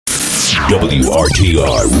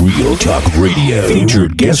WRTR Real Talk Radio.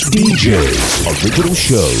 Featured guest DJs. Original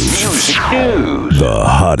shows. Music news. The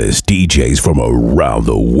hottest DJs from around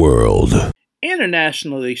the world.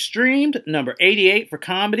 Internationally streamed, number 88 for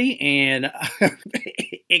comedy and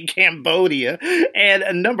in Cambodia,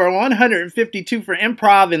 and number 152 for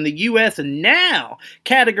improv in the U.S., and now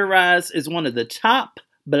categorized as one of the top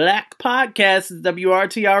Black podcasts at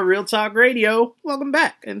WRTR Real Talk Radio. Welcome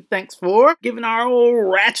back, and thanks for giving our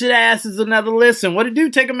old ratchet asses another listen. What it do,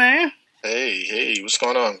 Take a Man? Hey, what's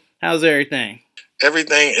going on? How's everything?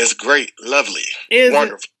 Everything is great, lovely,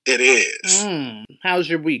 wonderful. It is. How's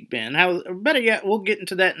your week been? Better yet, we'll get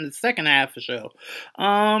into that in the second half of the show.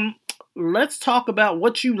 Let's talk about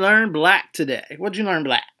what you learned Black today. What'd you learn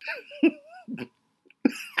Black?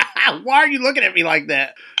 Why are you looking at me like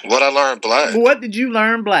that? What I learned Black. What did you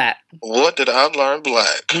learn Black? What did I learn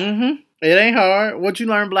Black? It ain't hard. What you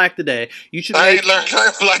learn Black today? You should. I ain't learned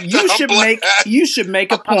Black. You should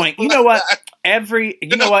make a point. You know what? Every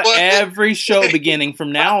show beginning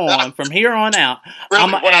from now on, from here on out, really,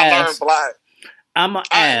 I'm gonna ask. I'm gonna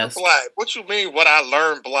ask. Black. What you mean? What I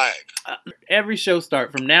learned Black? Every show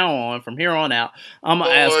start from now on, from here on out. I'm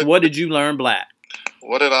gonna ask. What did you learn Black?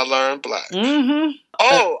 What did I learn Black?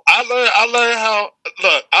 Oh, I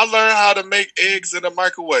learned how to make eggs in a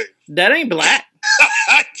microwave. That ain't Black.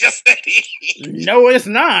 Yes, it is. No, it's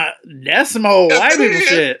not. That's some old white people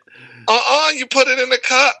shit. You put it in the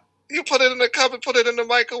cup. You put it in the cup and put it in the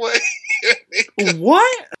microwave.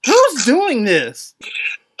 What? Who's doing this?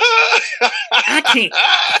 I can't.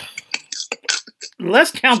 Let's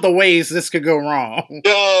count the ways this could go wrong.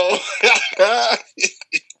 No.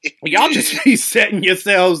 Y'all just be setting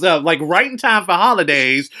yourselves up. Like right in time for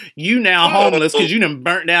holidays, you now homeless because you done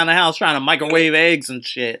burnt down the house trying to microwave eggs and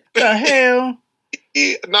shit. The hell?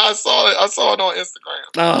 No, I saw it on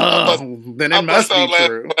Instagram. Then it must be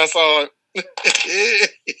true. I saw it.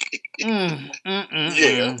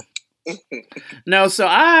 Yeah. No, so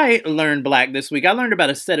I learned Black this week. I learned about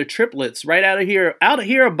a set of triplets right out of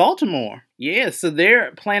here of Baltimore. Yeah, so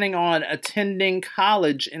they're planning on attending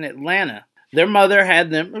college in Atlanta. Their mother had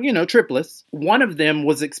them, triplets. One of them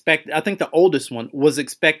was expected, I think the oldest one, was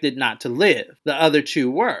expected not to live. The other two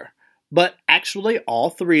were. But actually, all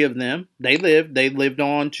three of them, they lived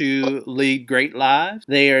on to lead great lives.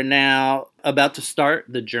 They are now about to start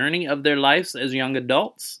the journey of their lives as young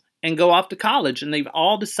adults and go off to college. And they've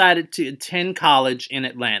all decided to attend college in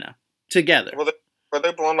Atlanta together. Were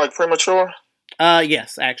they born like premature?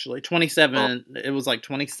 Yes, actually. 27, It was like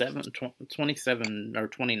 27 or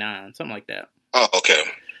 29, something like that. Oh, okay.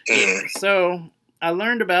 Yeah, so I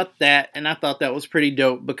learned about that, and I thought that was pretty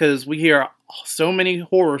dope because we hear so many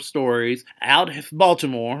horror stories out of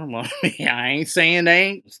Baltimore. Well, I ain't saying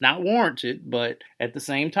it's not warranted, but at the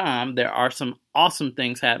same time, there are some awesome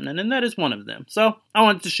things happening, and that is one of them. So I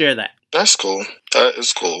wanted to share that. That's cool. That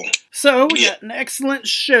is cool. So, we got an excellent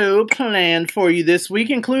show planned for you this week,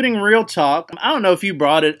 including Real Talk. I don't know if you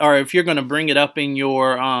brought it or if you're going to bring it up in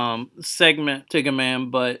your segment, Tigger Man,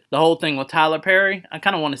 but the whole thing with Tyler Perry, I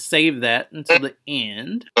kind of want to save that until the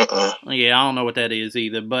end. Yeah, I don't know what that is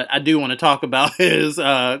either, but I do want to talk about his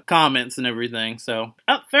comments and everything. So,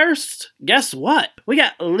 up first, guess what? We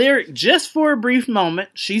got Lyric just for a brief moment.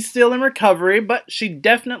 She's still in recovery, but she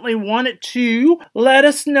definitely wanted to let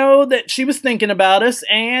us know that she was thinking about us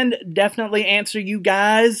and definitely answer you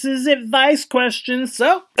guys' advice questions.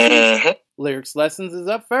 So, Lyrics Lessons is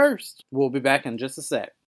up first. We'll be back in just a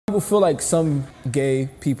sec. People feel like some gay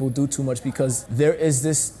people do too much because there is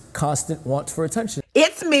this constant want for attention.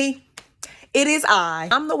 It's me. It is I.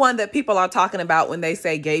 I'm the one that people are talking about when they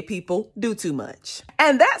say gay people do too much.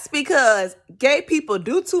 And that's because gay people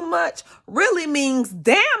do too much really means,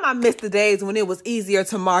 damn, I miss the days when it was easier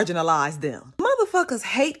to marginalize them. Motherfuckers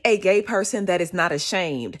hate a gay person that is not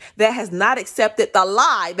ashamed, that has not accepted the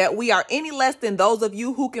lie that we are any less than those of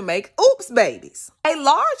you who can make oops babies. A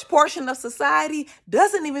large portion of society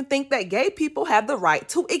doesn't even think that gay people have the right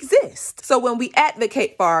to exist. So when we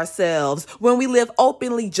advocate for ourselves, when we live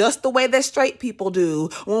openly just the way that straight people do,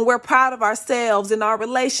 when we're proud of ourselves and our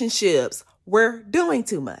relationships, we're doing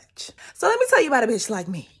too much. So let me tell you about a bitch like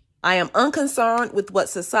me. I am unconcerned with what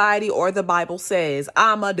society or the Bible says.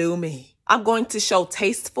 I'ma do me. I'm going to show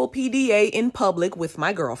tasteful PDA in public with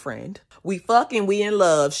my girlfriend. We fuck and we in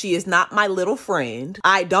love. She is not my little friend.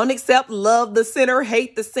 I don't accept love the sinner,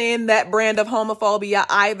 hate the sin, that brand of homophobia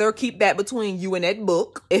either. Keep that between you and that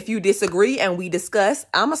book. If you disagree and we discuss,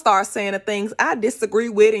 I'ma start saying the things I disagree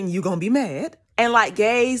with and you gonna be mad. And like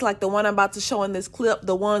gays, like the one I'm about to show in this clip,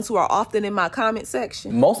 the ones who are often in my comment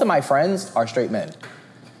section. Most of my friends are straight men.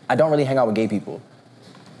 I don't really hang out with gay people.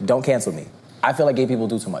 Don't cancel me. I feel like gay people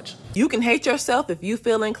do too much. You can hate yourself if you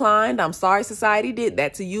feel inclined. I'm sorry society did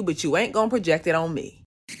that to you, but you ain't gonna project it on me.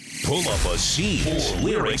 Pull up a seat for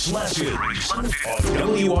Lyrics Lessons on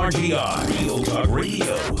WRGI, Real Talk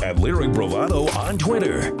Radio, and Lyric Bravado on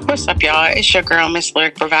Twitter. What's up, y'all? It's your girl, Miss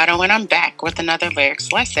Lyric Bravado, and I'm back with another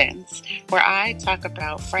Lyrics Lessons, where I talk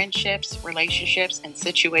about friendships, relationships, and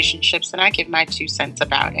situationships, and I give my 2 cents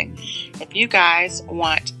about it. If you guys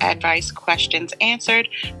want advice, questions answered,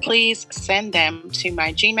 please send them to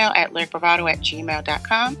my Gmail at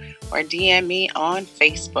lyricbravado@gmail.com or DM me on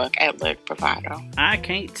Facebook at Lyric Bravado. I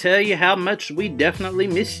can't tell you how much we definitely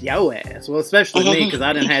miss your ass. Well, especially me, because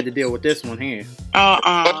I didn't have to deal with this one here.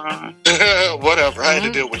 Whatever. I had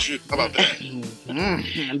to deal with you. How about that?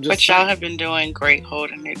 But y'all have been doing great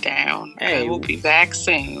holding it down. Hey, we'll be back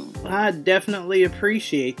soon. I definitely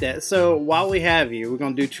appreciate that. So while we have you, we're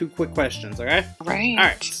going to do 2 quick questions, all right? Right. All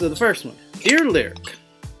right, so the first one. Dear Lyric,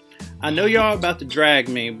 I know y'all are about to drag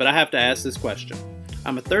me, but I have to ask this question.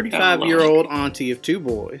 I'm a 35-year-old auntie of 2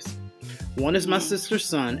 boys. One is my sister's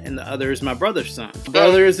son, and the other is my brother's son. My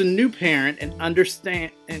brother is a new parent and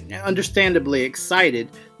understandably excited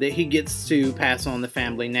that he gets to pass on the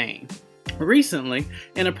family name. Recently,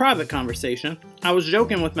 in a private conversation, I was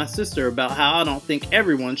joking with my sister about how I don't think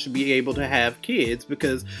everyone should be able to have kids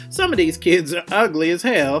because some of these kids are ugly as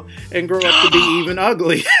hell and grow up to be even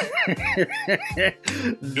uglier.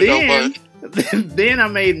 Then I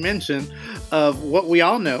made mention of what we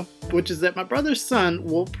all know, which is that my brother's son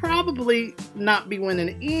will probably not be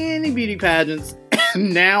winning any beauty pageants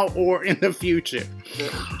now or in the future.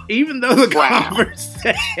 Even though the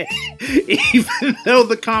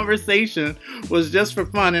conversation was just for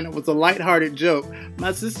fun and it was a lighthearted joke,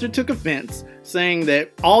 my sister took offense, saying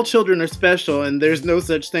that all children are special and there's no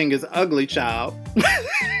such thing as ugly child.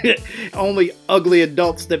 Only ugly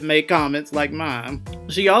adults that make comments like mine.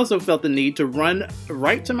 She also felt the need to run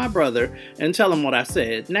right to my brother and tell him what I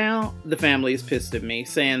said. Now, the family is pissed at me,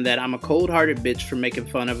 saying that I'm a cold-hearted bitch for making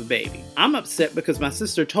fun of a baby. I'm upset because my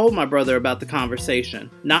sister told my brother about the conversation.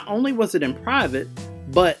 Not only was it in private,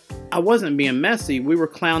 but I wasn't being messy. We were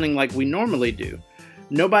clowning like we normally do.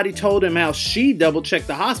 Nobody told him how she double-checked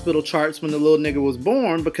the hospital charts when the little nigga was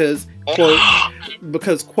born because, quote,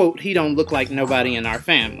 he don't look like nobody in our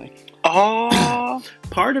family. Oh.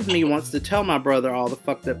 Part of me wants to tell my brother all the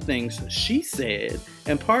fucked up things she said,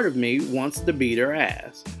 and part of me wants to beat her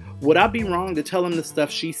ass. Would I be wrong to tell him the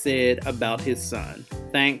stuff she said about his son?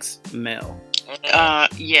 Thanks, Mel.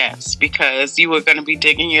 Yes, because you were going to be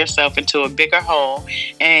digging yourself into a bigger hole,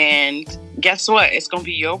 and guess what? It's going to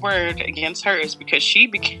be your word against hers because she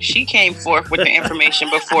came forth with the information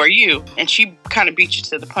before you, and she kind of beat you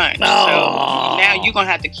to the punch. So now you're going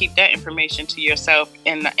to have to keep that information to yourself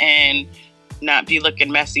and not be looking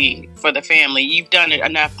messy for the family. You've done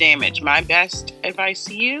enough damage. My best advice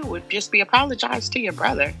to you would just be apologize to your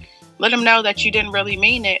brother. Let him know that you didn't really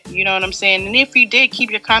mean it. You know what I'm saying? And if you did, keep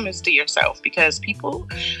your comments to yourself because people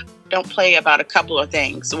don't play about a couple of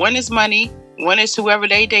things. One is money. One is whoever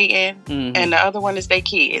they dating. Mm-hmm. And the other one is their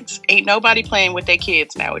kids. Ain't nobody playing with their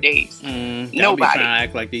kids nowadays. Nobody. Be trying to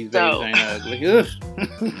act like these babies ain't ugly.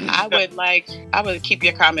 I would keep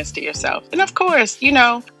your comments to yourself. And of course, you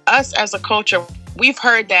know, us as a culture, we've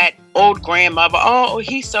heard that old grandmother, oh,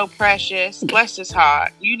 he's so precious, bless his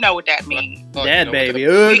heart. You know what that means. That baby.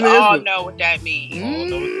 We all know what that means.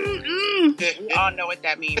 We all know what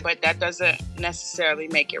that means, but that doesn't necessarily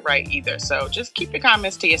make it right either. So just keep your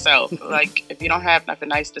comments to yourself. Like, if you don't have nothing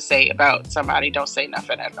nice to say about somebody, don't say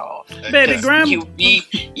nothing at all. Baby grandma. You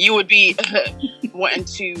would be wanting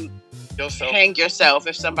to hang yourself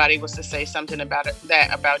if somebody was to say something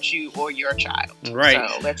about you or your child. Right.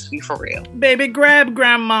 So let's be for real. Baby, grab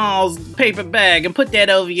grandma's paper bag and put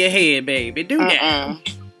that over your head, baby. Do that.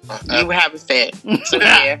 You have a fit. So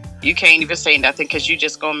yeah, you can't even say nothing because you're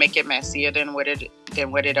just gonna make it messier than what it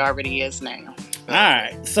already is now. All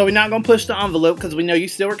right. So we're not gonna push the envelope because we know you're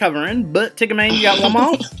still recovering. But Tigger Man, you got one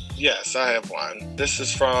more? Yes, I have one. This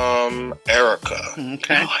is from Erica.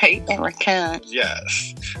 Okay. Oh, hey, Erica.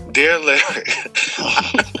 Yes. Dear Lyric.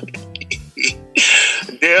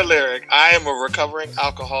 Dear Lyric, I am a recovering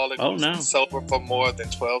alcoholic who's been sober for more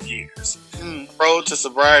than 12 years. The road to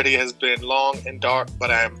sobriety has been long and dark,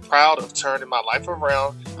 but I am proud of turning my life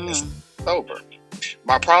around and sober.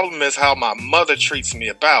 My problem is how my mother treats me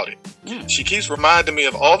about it. She keeps reminding me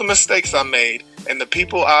of all the mistakes I made and the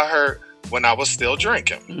people I hurt when I was still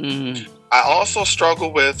drinking. I also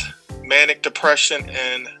struggle with manic depression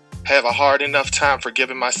and have a hard enough time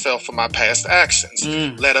forgiving myself for my past actions,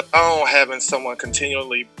 let alone having someone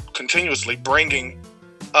continuously bringing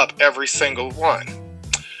up every single one.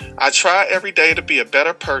 I try every day to be a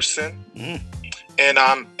better person, and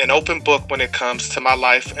I'm an open book when it comes to my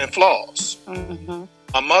life and flaws. Mm-hmm.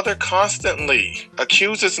 My mother constantly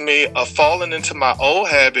accuses me of falling into my old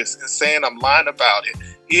habits and saying I'm lying about it,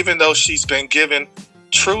 even though she's been given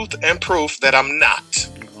truth and proof that I'm not.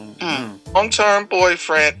 Long-term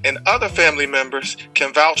boyfriend and other family members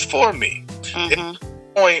can vouch for me. It's the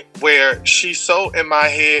point where she's so in my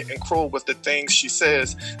head and cruel with the things she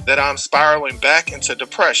says that I'm spiraling back into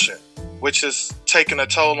depression, which is taking a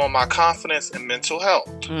toll on my confidence and mental health.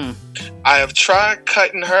 I have tried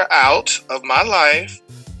cutting her out of my life,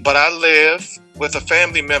 but I live with a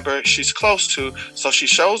family member she's close to, so she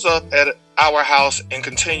shows up at our house and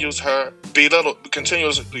continuously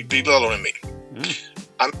belittling me.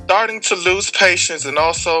 I'm starting to lose patience and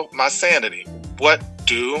also my sanity. What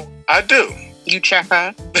do I do? You check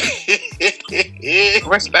her.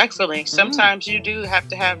 Respectfully. Sometimes you do have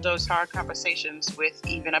to have those hard conversations with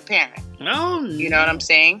even a parent. You know what I'm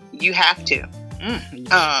saying? You have to.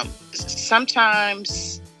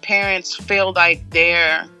 Sometimes parents feel like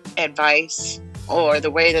their advice or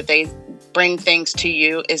the way that they bring things to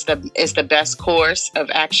you is the best course of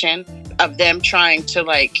action, of them trying to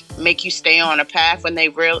like make you stay on a path when they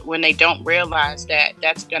don't realize that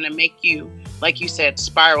that's going to make you, like you said,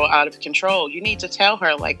 spiral out of control. You need to tell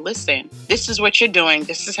her, like, listen, this is what you're doing.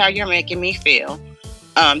 This is how you're making me feel.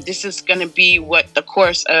 This is going to be what the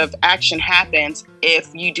course of action happens if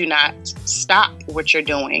you do not stop what you're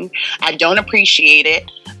doing. I don't appreciate it.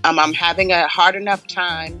 I'm having a hard enough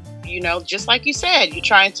time. You know, just like you said, you're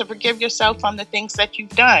trying to forgive yourself on the things that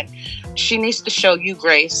you've done. She needs to show you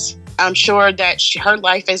grace. I'm sure that her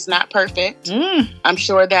life is not perfect. I'm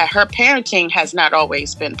sure that her parenting has not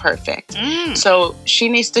always been perfect. So she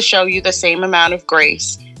needs to show you the same amount of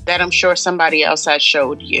grace that I'm sure somebody else has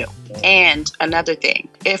showed you. And another thing,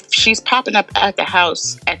 if she's popping up at the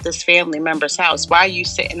house, at this family member's house, why are you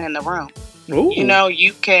sitting in the room? You know,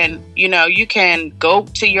 you can go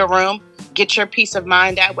to your room, get your peace of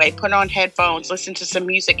mind that way. Put on headphones, listen to some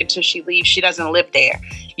music until she leaves. She doesn't live there.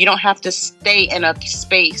 You don't have to stay in a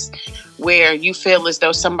space where you feel as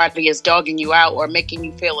though somebody is dogging you out or making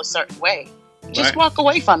you feel a certain way. Just walk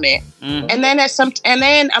away from it. And then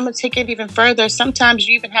I'm gonna take it even further. Sometimes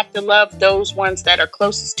you even have to love those ones that are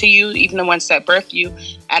closest to you, even the ones that birth you,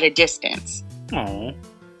 at a distance.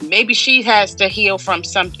 Maybe she has to heal from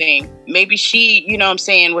something. Maybe she, you know what I'm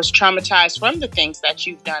saying, was traumatized from the things that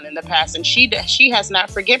you've done in the past, and she has not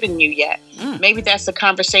forgiven you yet. Maybe that's a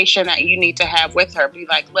conversation that you need to have with her. Be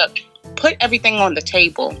like, look, put everything on the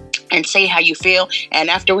table and say how you feel. And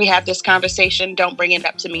after we have this conversation, don't bring it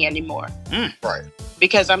up to me anymore. Right.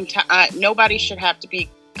 Because nobody should have to be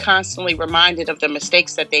constantly reminded of the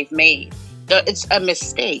mistakes that they've made. It's a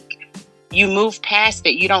mistake. You move past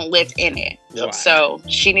it. You don't live in it. Yep. So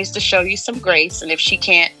she needs to show you some grace. And if she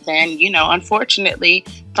can't, then, you know, unfortunately,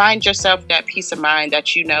 find yourself that peace of mind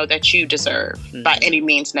that you know that you deserve by any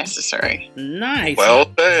means necessary. Nice. Well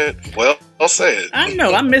said. Well said. I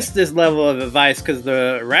know. I missed this level of advice because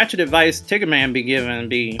the ratchet advice Tigger Man be giving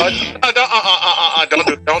be... Don't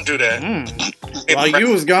do that. While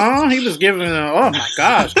you was gone, he was giving, oh my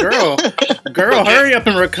gosh, girl, hurry up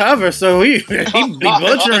and recover. So he be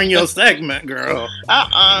butchering your segment, girl.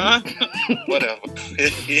 Whatever.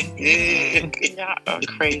 Y'all are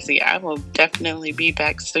crazy. I will definitely be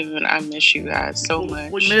back soon. I miss you guys so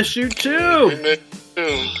much. We miss you too.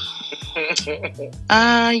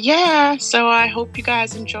 Yeah, so I hope you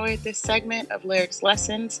guys enjoyed this segment of Lyrics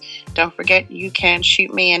Lessons. Don't forget, you can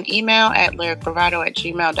shoot me an email at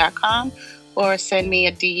lyricbravado@gmail.com or send me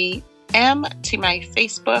a DM to my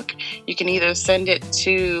Facebook. You can either send it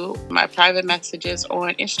to my private messages or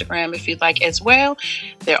on Instagram if you'd like as well.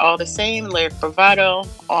 They're all the same, Lyric Bravado,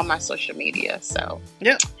 all my social media. So,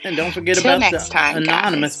 yep, and don't forget about next the time,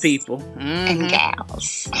 anonymous guys people and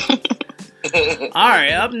gals. All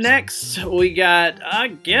right, up next we got, I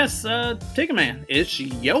guess, Tigger Man. It's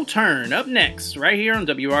your turn. Up next, right here on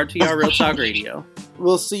WRTR Real Talk Radio.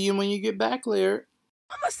 We'll see you when you get back, Lyric.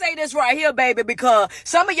 I'm gonna say this right here, baby, because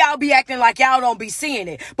some of y'all be acting like y'all don't be seeing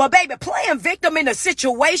it. But, baby, playing victim in a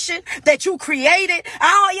situation that you created,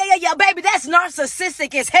 oh, yeah, baby, that's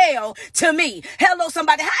narcissistic as hell to me. Hello,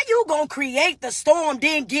 somebody. How you gonna create the storm,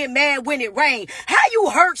 then get mad when it rain? How you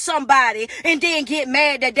hurt somebody and then get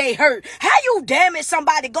mad that they hurt? How you damage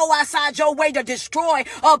somebody, go outside your way to destroy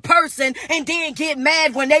a person and then get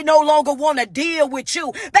mad when they no longer want to deal with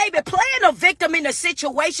you? Baby, playing a victim in a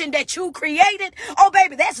situation that you created, oh, baby,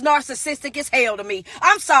 that's narcissistic as hell to me.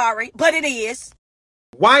 I'm sorry, but it is.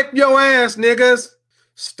 Wipe your ass, niggas.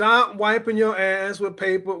 Stop wiping your ass with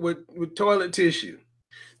paper, with toilet tissue.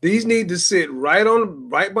 These need to sit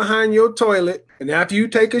right behind your toilet, and after you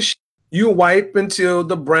take a shit, you wipe until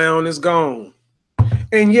the brown is gone.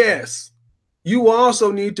 And yes, you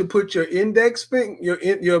also need to put your index finger,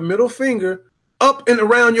 your middle finger up and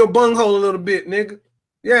around your bunghole a little bit, nigga.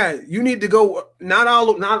 Yeah, you need to go,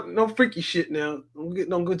 not no freaky shit now. Don't get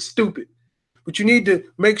no good stupid. But you need to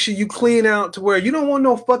make sure you clean out to where you don't want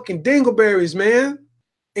no fucking dingleberries, man.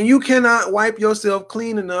 And you cannot wipe yourself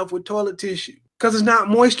clean enough with toilet tissue because it's not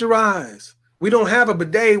moisturized. We don't have a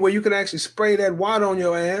bidet where you can actually spray that water on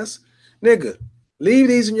your ass. Nigga, leave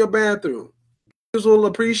these in your bathroom. Niggas will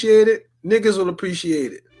appreciate it. Niggas will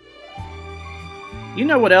appreciate it. You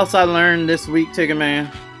know what else I learned this week, Tigger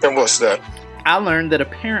Man? And what's that? I learned that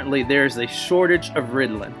apparently there's a shortage of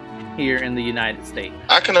Ritalin here in the United States.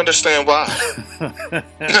 I can understand why.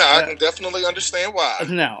 I can definitely understand why.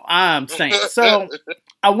 No, I'm saying. So,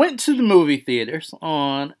 I went to the movie theaters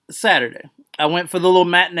on Saturday. I went for the little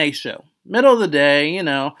matinee show. Middle of the day, you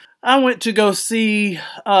know. I went to go see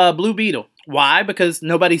Blue Beetle. Why? Because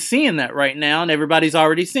nobody's seeing that right now, and everybody's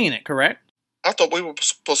already seen it, correct? I thought we were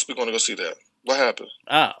supposed to be going to go see that. What happened?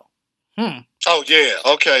 Oh, yeah.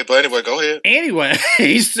 Okay. But anyway, go ahead. Anyway,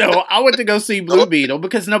 so I went to go see Blue Beetle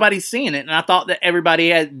because nobody's seen it. And I thought that everybody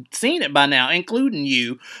had seen it by now, including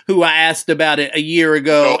you, who I asked about it a year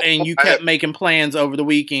ago. And you kept making plans over the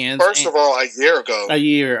weekends. First of all, a year ago. A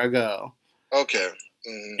year ago. Okay.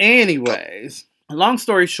 Anyways, long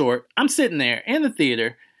story short, I'm sitting there in the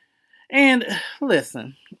theater. And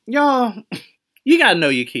listen, y'all, you got to know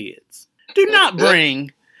your kids. Do not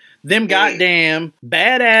bring them goddamn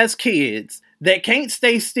badass kids that can't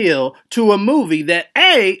stay still to a movie that,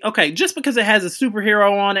 just because it has a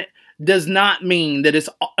superhero on it does not mean that it's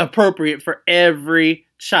appropriate for every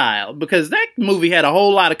child. Because that movie had a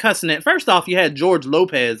whole lot of cussing in it. First off, you had George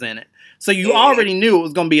Lopez in it. So you already knew it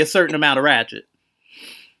was going to be a certain amount of ratchet.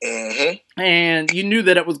 And you knew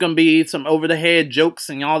that it was going to be some over-the-head jokes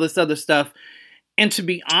and all this other stuff. And to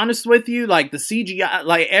be honest with you, like the CGI,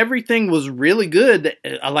 like everything was really good.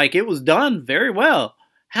 Like it was done very well.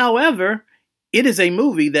 However, it is a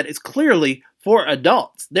movie that is clearly for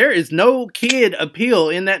adults. There is no kid appeal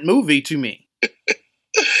in that movie to me.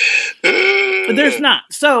 There's not.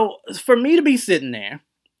 So for me to be sitting there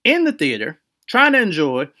in the theater, trying to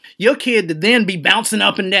enjoy, your kid to then be bouncing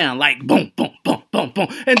up and down like boom, boom, boom, boom, boom,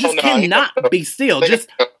 and just cannot be still. Just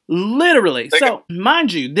literally. So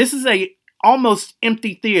mind you, this is a almost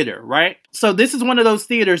empty theater, right? So this is one of those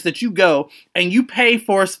theaters that you go and you pay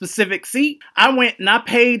for a specific seat. I went and I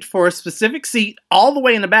paid for a specific seat all the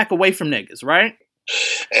way in the back away from niggas, right?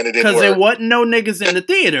 And it didn't work. Because there wasn't no niggas in the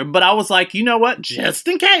theater. But I was like, you know what? Just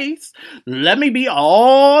in case, let me be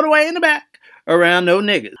all the way in the back around no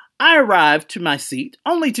niggas. I arrived to my seat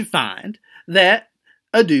only to find that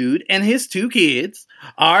a dude and his two kids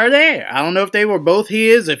are there. I don't know if they were both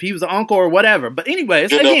his, if he was an uncle or whatever. But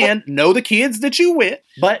anyways, again, know the kids that you with.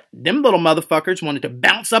 But them little motherfuckers wanted to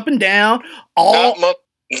bounce up and down. Go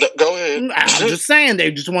ahead. I'm just saying,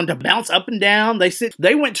 they just wanted to bounce up and down.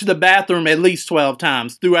 They went to the bathroom at least 12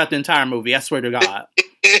 times throughout the entire movie. I swear to God.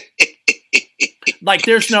 Like,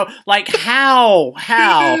 there's no, like, how,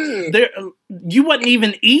 there, you wasn't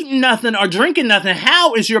even eating nothing or drinking nothing.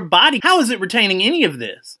 How is your body, how is it retaining any of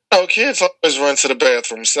this? Oh, kids always run to the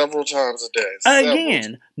bathroom several times a day.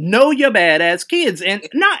 Again, know your badass kids. And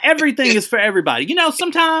not everything is for everybody. You know,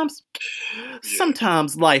 sometimes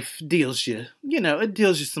life deals you, it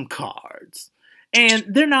deals you some cards. And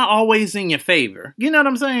they're not always in your favor. You know what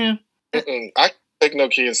I'm saying? I take no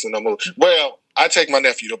kids to no movie. Well, I take my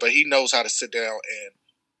nephew, though, but he knows how to sit down and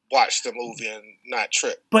watch the movie and not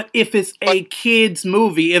trip. But if it's a kid's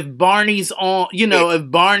movie, if Barney's on,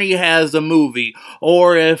 if Barney has a movie,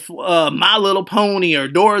 or if My Little Pony or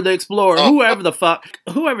Dora the Explorer,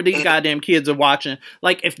 whoever these goddamn kids are watching,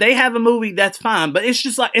 like, if they have a movie, that's fine. But it's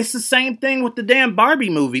just like, it's the same thing with the damn Barbie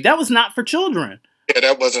movie. That was not for children. Yeah,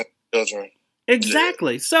 that wasn't for children.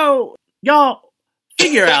 Exactly. Yeah. So, y'all,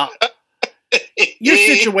 figure out. Your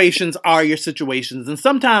situations are your situations, and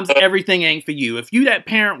sometimes everything ain't for you. If you that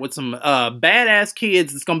parent with some badass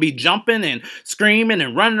kids that's gonna be jumping and screaming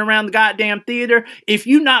and running around the goddamn theater, if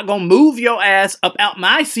you not gonna move your ass up out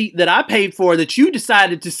my seat that I paid for, that you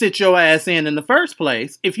decided to sit your ass in the first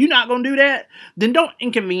place, if you not gonna do that, then don't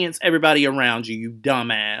inconvenience everybody around you, you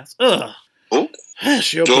dumbass. Ugh. Ooh.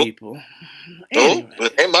 That's your people. Anyway,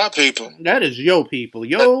 ain't my people. That is your people.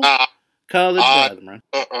 Yo. College brethren.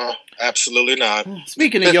 Absolutely not.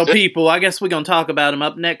 Speaking of your people, I guess we're going to talk about them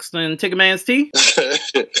up next in Tigger Man's Tea.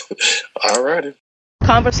 Alrighty.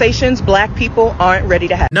 Conversations Black people aren't ready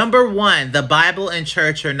to have. Number 1, the Bible and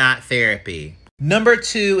church are not therapy. Number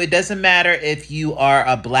 2, it doesn't matter if you are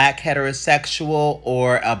a black heterosexual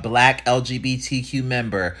or a black LGBTQ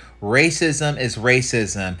member. Racism is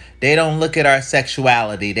racism. They don't look at our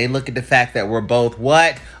sexuality. They look at the fact that we're both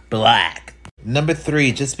what? Black. Number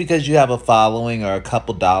 3, just because you have a following or a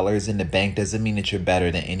couple dollars in the bank doesn't mean that you're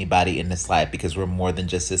better than anybody in this life, because we're more than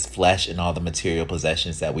just this flesh and all the material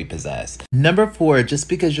possessions that we possess. Number 4, just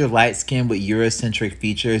because you're light-skinned with Eurocentric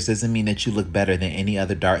features doesn't mean that you look better than any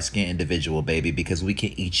other dark-skinned individual, baby, because we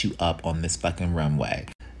can eat you up on this fucking runway.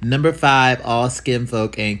 Number 5, all skin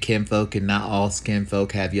folk ain't kinfolk, and not all skin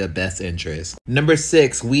folk have your best interest. Number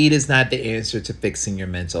 6, weed is not the answer to fixing your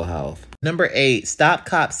mental health. Number 8, Stop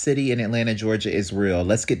Cop City in Atlanta, Georgia is real.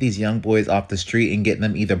 Let's get these young boys off the street and get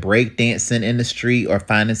them either break dancing in the street or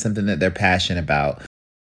finding something that they're passionate about.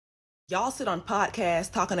 Y'all sit on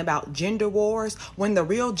podcasts talking about gender wars when the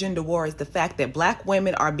real gender war is the fact that black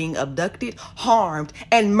women are being abducted, harmed,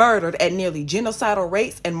 and murdered at nearly genocidal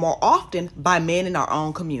rates, and more often by men in our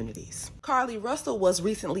own communities. Carly Russell was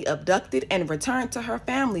recently abducted and returned to her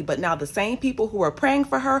family, but now the same people who are praying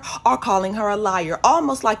for her are calling her a liar,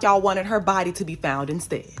 almost like y'all wanted her body to be found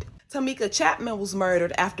instead. Tamika Chapman was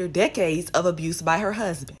murdered after decades of abuse by her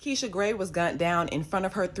husband. Keisha Gray was gunned down in front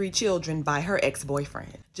of her 3 children by her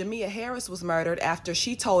ex-boyfriend. Jamia Harris was murdered after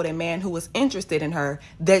she told a man who was interested in her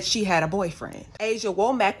that she had a boyfriend. Asia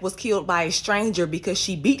Womack was killed by a stranger because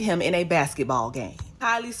she beat him in a basketball game.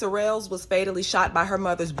 Kylie Sorrells was fatally shot by her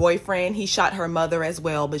mother's boyfriend. He shot her mother as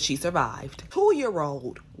well, but she survived.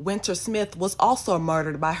 2-year-old Winter Smith was also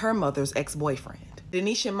murdered by her mother's ex-boyfriend.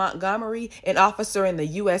 Denisha Montgomery, an officer in the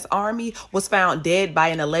U.S. Army, was found dead by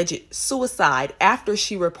an alleged suicide after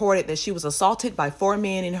she reported that she was assaulted by 4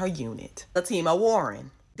 men in her unit. Latima Warren,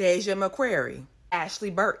 Deja McQuarrie, Ashley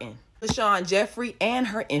Burton, LaShawn Jeffrey and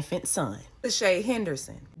her infant son, Lachey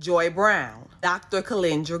Henderson, Joy Brown, Dr.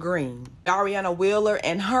 Kalendra Green, Dariana Wheeler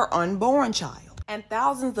and her unborn child, and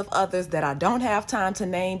thousands of others that I don't have time to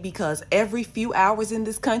name because every few hours in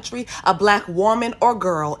this country, a black woman or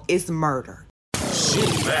girl is murdered.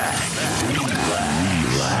 Sit back,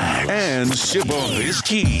 relax, and sip on this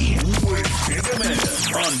tea with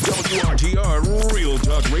Tigaman on WRTR Real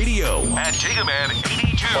Talk Radio and Tigaman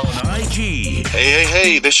 82 on IG.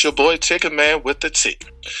 Hey, this your boy Tigaman with the tea.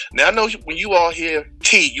 Now I know when you all hear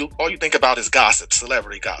tea, all you think about is gossip,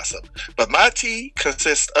 celebrity gossip. But my tea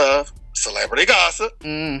consists of celebrity gossip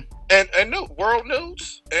and world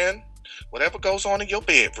news and whatever goes on in your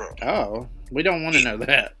bedroom. Oh, we don't want to know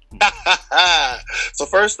that. So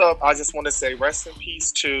first up, I just want to say rest in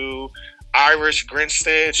peace to Irish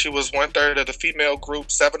Grinstead. She was 1/3 of the female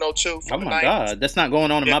group 702. Oh my God, that's not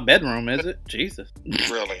going on in my bedroom, is it? Jesus.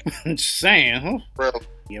 Really? Just saying, huh? Really?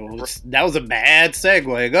 Yeah, well, that was a bad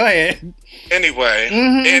segue. Go ahead. Anyway,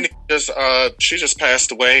 and she just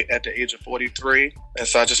passed away at the age of 43, and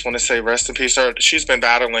so I just want to say rest in peace to her. She's been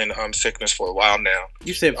battling sickness for a while now.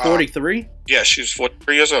 You said 43? Yeah, she's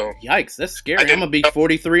 43 years old. Yikes, that's scary. I'm gonna be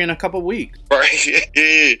 43 in a couple weeks. Right?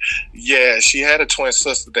 Yeah, she had a twin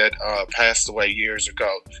sister that passed away years ago.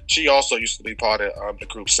 She also used to be part of the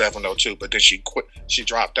group 702, but then she quit. She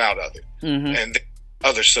dropped out of it, and then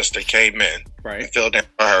other sister came in and filled in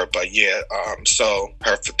for her. But yeah, so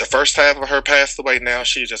the first half of her passed away. Now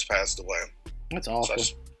she just passed away. That's awful.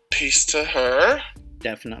 So peace to her.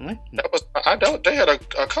 Definitely. They had a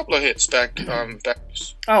couple of hits back.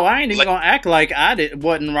 Oh, I ain't even gonna act like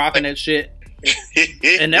wasn't rocking that shit.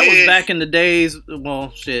 And that was back in the days.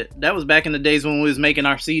 Well, shit, that was back in the days when we was making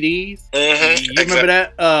our CDs. You remember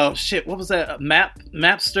that? What was that?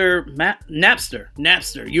 Napster.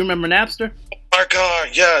 You remember Napster? Oh my God,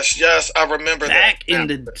 yes, I remember back in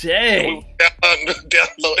the day.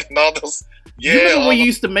 Downloading all those. Yeah, you remember when you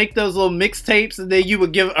used to make those little mixtapes and then you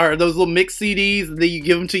would those little mix CDs and then you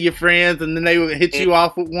give them to your friends and then they would hit you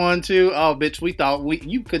off with 1, 2. Oh, bitch, we thought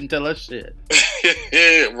you couldn't tell us shit.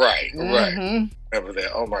 Right. Remember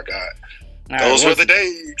that? Oh my God, those were the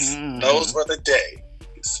days. Those were the days.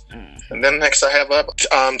 And then next I have up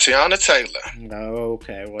Tiana Taylor.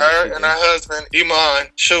 Okay. Her and her husband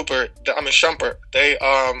Iman Shumpert. They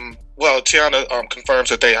Tiana confirms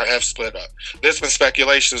that they have split up. There's been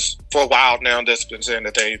speculations for a while now that's been saying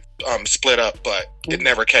that they split up, but it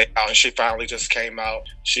never came out. And she finally just came out.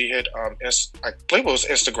 She hit I believe it was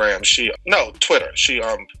Instagram. Twitter. She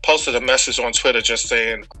posted a message on Twitter just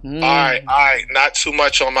saying, I not too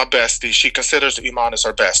much on my bestie. She considers Iman as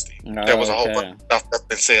her bestie. There was a whole bunch of stuff that's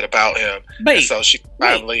been said about him. And so she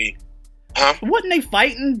finally wasn't they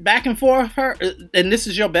fighting back and forth her and this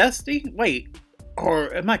is your bestie? Wait.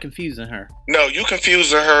 Or am I confusing her? No, you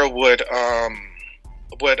confusing her with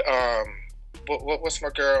what's my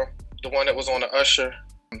girl? The one that was on the Usher.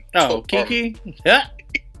 Oh, Keke? Yeah.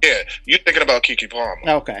 Yeah, you're thinking about Keke Palmer.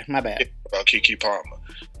 Okay, my bad. About Keke Palmer.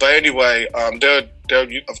 But anyway,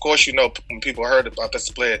 of course, when people heard about the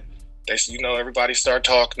split, they, everybody started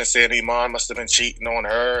talking and saying Iman must have been cheating on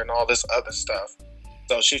her and all this other stuff.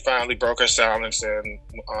 So she finally broke her silence and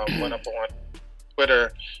went up on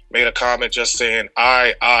Twitter, made a comment just saying,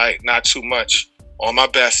 I, not too much on my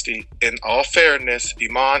bestie. In all fairness,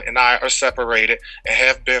 Iman and I are separated and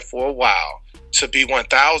have been for a while. To be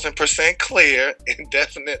 1,000% clear and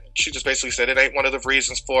definite, she just basically said it ain't one of the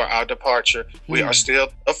reasons for our departure. We are still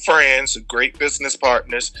friends, great business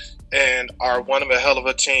partners, and are one of a hell of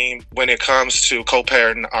a team when it comes to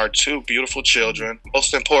co-parenting our two beautiful children.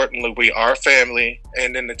 Most importantly, we are family,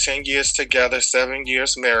 and in the 10 years together, 7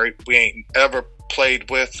 years married, we ain't ever played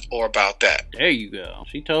with or about that. There you go.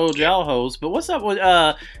 She told y'all hoes. But what's up with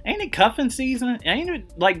ain't it cuffing season? Ain't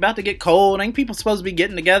it like about to get cold? Ain't people supposed to be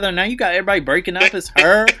getting together? Now you got everybody breaking up. It's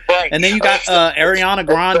her. Right. And then you got Ariana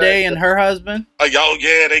Grande and her husband.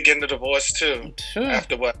 They getting a divorce too.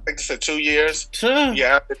 After what? I think it said 2 years.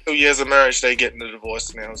 Yeah, after 2 years of marriage, they getting a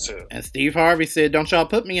divorce now too. And Steve Harvey said, "Don't y'all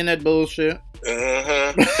put me in that bullshit."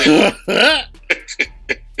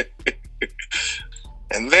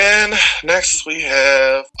 And then next we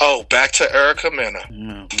have back to Erica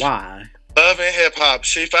Mena. Why? Love and Hip Hop.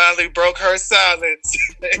 She finally broke her silence.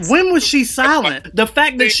 When was she silent? The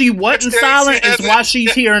fact that she wasn't silent is why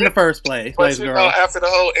she's here in the first place. But after the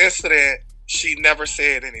whole incident, she never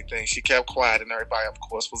said anything. She kept quiet, and everybody, of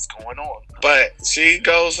course, was going on. But she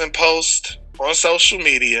goes and posts on social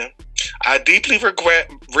media, "I deeply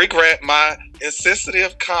regret my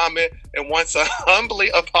insensitive comment and want to humbly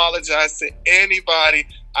apologize to anybody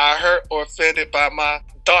I hurt or offended by my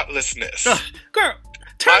thoughtlessness." Girl,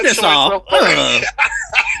 turn this off.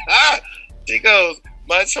 She goes,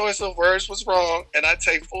 "My choice of words was wrong, and I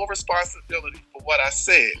take full responsibility for what I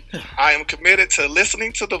said. I am committed to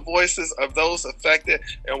listening to the voices of those affected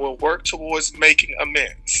and will work towards making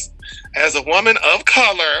amends. As a woman of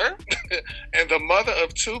color and the mother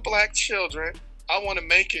of 2 Black children, I want to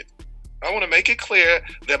make it clear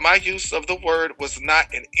that my use of the word was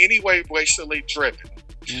not in any way racially driven.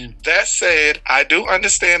 That said, I do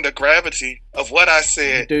understand the gravity of what I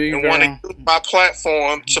said and want to use my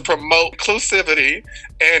platform to promote inclusivity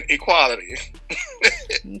and equality."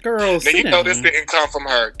 Girls, now, this didn't come from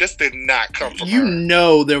her. This did not come from her. You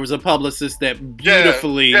know there was a publicist that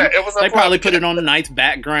beautifully, it was they probably put it on a nice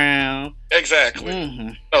background. Exactly.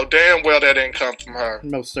 No, damn well that didn't come from her.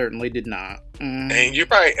 Most certainly did not. And you're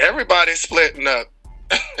right. Everybody's splitting up.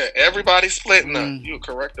 Everybody's splitting up. You're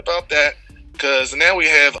correct about that. Because now we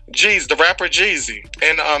have Jeezy, the rapper Jeezy,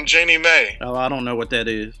 and Jeannie Mae. Oh, I don't know what that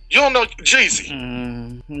is. You don't know Jeezy?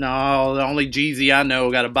 No, the only Jeezy I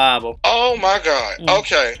know got a Bible. Oh my God.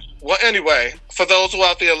 Okay. Well, anyway, for those who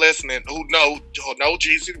out there listening who know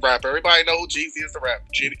Jeezy the rapper, everybody know who Jeezy is the rapper.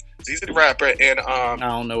 Jeezy the rapper, and I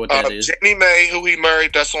don't know what that is. Jeannie Mae, who he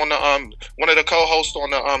married, that's on the one of the co-hosts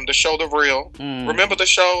on the show The Real. Remember the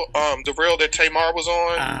show The Real that Tamar was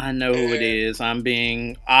on? I know who it is. I'm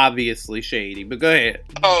being obviously shady, but go ahead.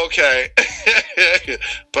 Okay.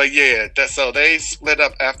 But yeah, so they split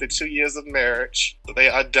up after 2 years of marriage. So they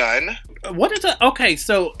are done. What is it? Okay,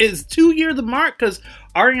 so is 2 year the mark? Because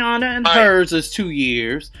Ariana and hers is 2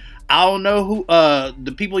 years. I don't know who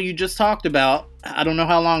the people you just talked about. I don't know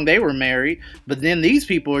how long they were married, but then these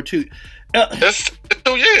people are two. It's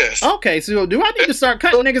 2 years. Okay, so do I need to start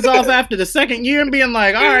cutting niggas off after the second year and being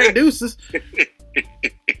like, all right, deuces?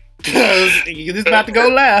 Because it's about to go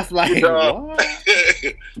left. Like, what?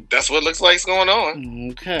 That's what looks like is going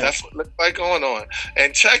on. Okay. That's what looks like going on.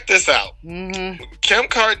 And check this out. Kim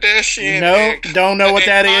Kardashian. Nope, don't know what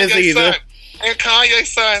that is either. And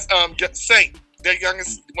Kanye's son, Saint.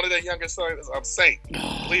 One of their youngest sons is Saint.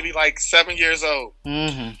 I believe he's like 7 years old.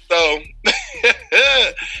 So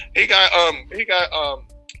he got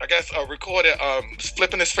I guess recorded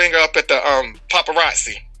flipping his finger up at the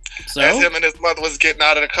paparazzi. So? As him and his mother was getting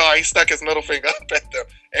out of the car, he stuck his middle finger up at them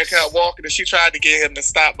and kept walking. And she tried to get him to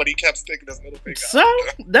stop, but he kept sticking his middle finger up. So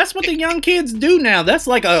that's what the young kids do now. That's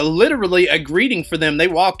like literally a greeting for them. They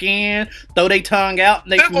walk in, throw their tongue out,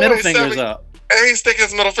 and their middle fingers up. And he stick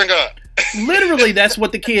his middle finger up. Literally, that's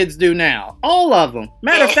what the kids do now. All of them.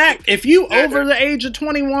 Matter of fact, if you over the age of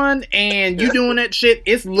 21 and you doing that shit,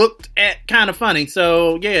 it's looked at kind of funny.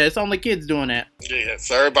 So, yeah, it's only kids doing that. Yeah,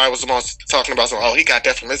 so everybody was talking about, he got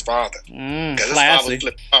that from his father. Because his father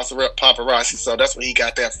flipped paparazzi, so that's where he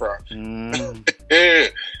got that from.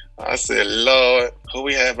 I said, Lord, who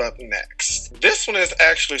we have up next? This one is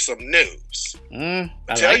actually some news.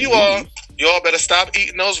 Tell you all better stop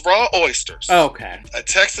eating those raw oysters. Okay. A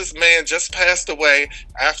Texas man just passed away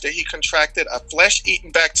after he contracted a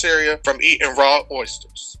flesh-eating bacteria from eating raw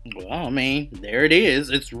oysters. Well, I mean, there it is.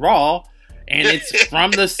 It's raw, and it's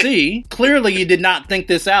from the sea. Clearly, you did not think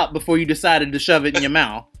this out before you decided to shove it in your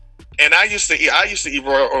mouth. And I used to eat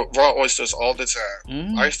raw oysters all the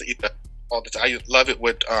time. I used to eat that all the time. I love it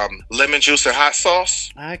with lemon juice and hot sauce.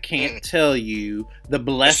 I can't tell you the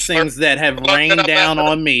blessings that have rained down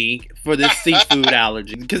on me for this seafood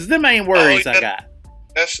allergy. Because them ain't worries I got.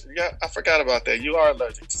 I forgot about that. You are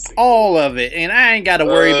allergic to seafood. All of it. And I ain't got to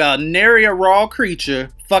worry about nary a raw creature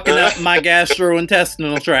fucking up my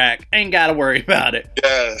gastrointestinal tract. Ain't got to worry about it.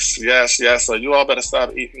 Yes. So you all better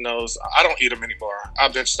stop eating those. I don't eat them anymore.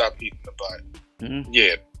 I've been stopped eating them, but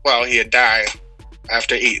yeah. Well, he had died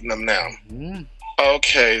after eating them now.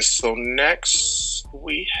 Okay, so next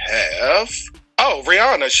we have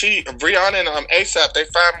Rihanna. Rihanna and ASAP, they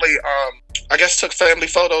finally I guess took family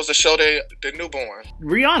photos to show their newborn.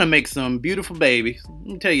 Rihanna makes some beautiful babies. Let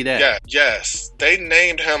me tell you that. Yeah, yes. They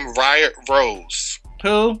named him Riot Rose.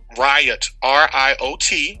 Who? Riot.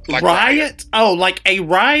 R-I-O-T. Like Riot? Oh, like a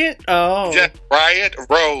riot? Oh. Yeah, Riot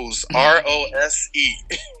Rose. R-O-S-E.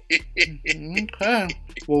 Okay.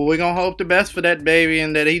 Well, we're going to hope the best for that baby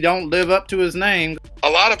and that he don't live up to his name. A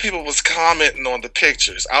lot of people was commenting on the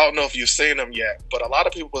pictures. I don't know if you've seen them yet, but a lot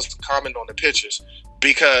of people was commenting on the pictures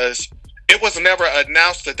because it was never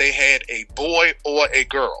announced that they had a boy or a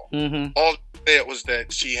girl. All they said was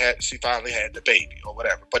that she finally had the baby or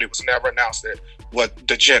whatever, but it was never announced that what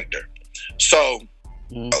the gender. So,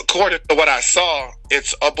 according to what I saw,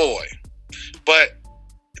 it's a boy. But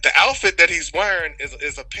the outfit that he's wearing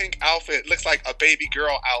is a pink outfit. It looks like a baby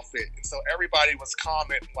girl outfit. And so everybody was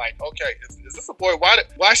commenting like, okay, is this a boy?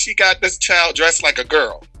 Why she got this child dressed like a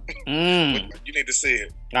girl? You need to see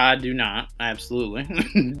it. I do not. Absolutely.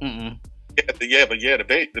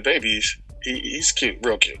 The baby, he's cute.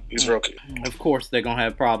 Real cute. He's real cute. Of course they're going to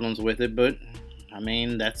have problems with it, but I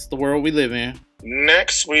mean, that's the world we live in.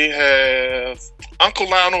 Next we have Uncle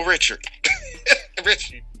Lionel Richard.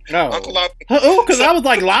 Richie. Oh, Uncle Lionel. Oh, because I was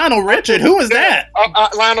like, Lionel Richard. Who is that?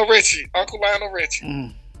 Lionel Richie. Uncle Lionel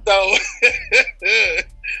Richie. So,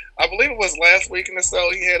 I believe it was last week in the show,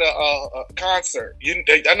 he had a concert.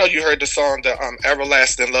 I know you heard the song, the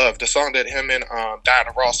Everlasting Love, the song that him and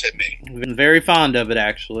Diana Ross had made. I've been very fond of it,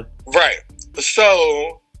 actually. Right.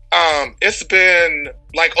 So, it's been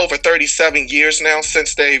like over 37 years now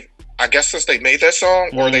since they made that song,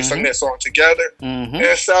 or they sung that song together.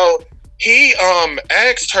 And so, he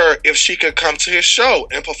asked her if she could come to his show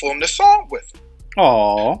and perform the song with him.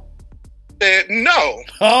 Aww. Said no.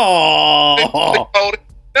 Oh.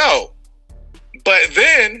 No. But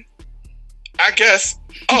then, I guess,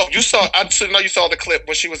 you saw the clip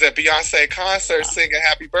when she was at Beyonce concert singing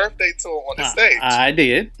Happy Birthday to her on the stage. I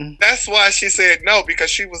did. That's why she said no,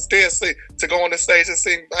 because she was there to go on the stage and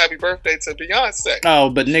sing Happy Birthday to Beyonce.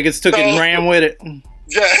 Oh, but niggas took it and ran with it.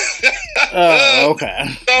 Yeah. Oh,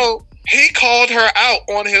 okay. So, he called her out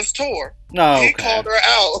on his tour. Oh, okay. He called her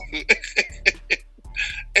out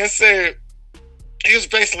and said, he was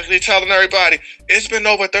basically telling everybody, it's been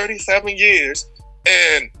over 37 years,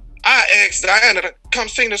 and I asked Diana to come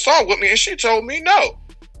sing the song with me, and she told me no.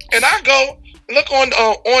 And I go look on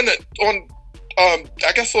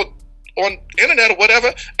internet or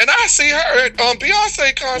whatever, and I see her at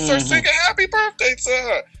Beyonce concert singing Happy Birthday to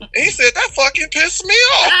her. And he said, that fucking pissed me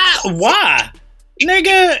off. Why?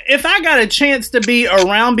 Nigga, if I got a chance to be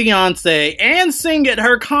around Beyonce and sing at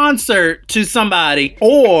her concert to somebody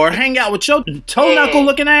or hang out with your toe knuckle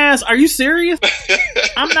looking ass, are you serious?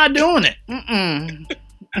 I'm not doing it.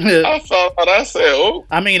 I saw that. I said, oh.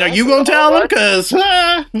 I mean, are you going to tell him? Because,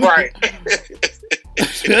 right.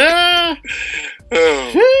 Yeah.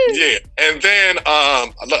 And then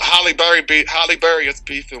look, Halle Berry is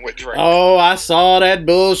beefing with Drake. Oh, I saw that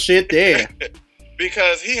bullshit there.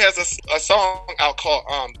 Because he has a song out called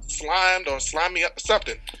Slimed or Slime Me Up or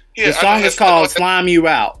something. The song is called Slime You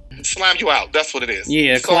Out. Slime You Out, that's what it is.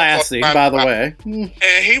 Yeah, classic, by the way.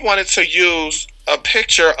 And he wanted to use a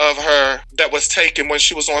picture of her that was taken when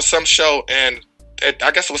she was on some show, and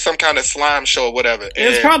I guess it was some kind of slime show or whatever.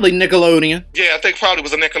 It's probably Nickelodeon. Yeah, I think probably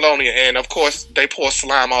was a Nickelodeon, and of course they poured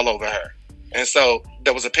slime all over her. And so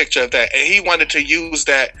there was a picture of that, and he wanted to use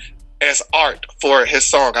that as art for his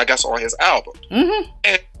song, I guess, on his album.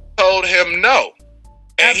 And told him no.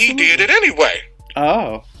 And Absolutely. He did it anyway.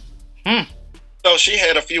 Oh. So she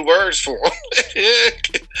had a few words for him.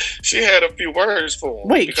 She had a few words for him.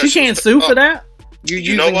 Wait, she can't sue for that? You're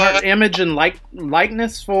using her image and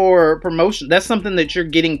likeness for promotion. That's something that you're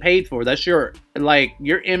getting paid for. That's your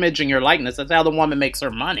image and your likeness. That's how the woman makes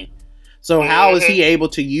her money. So how is he able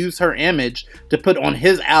to use her image to put on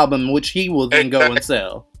his album, which he will then go and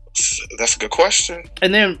sell? That's a good question.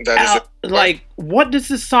 And then, what does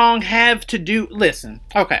this song have to do? Listen,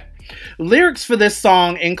 okay. Lyrics for this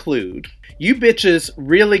song include, you bitches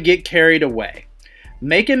really get carried away.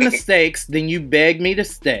 Making mistakes, then you beg me to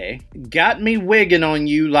stay. Got me wigging on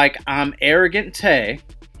you like I'm arrogant Tay.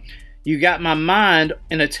 You got my mind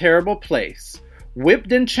in a terrible place.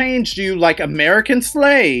 Whipped and changed you like American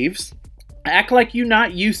slaves. Act like you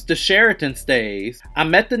not used to Sheraton stays. I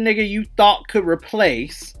met the nigga you thought could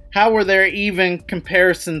replace. How were there even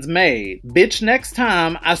comparisons made? Bitch, next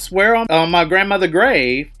time, I swear on my grandmother's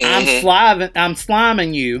grave, I'm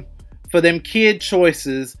sliming you for them kid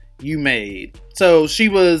choices you made. So she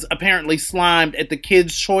was apparently slimed at the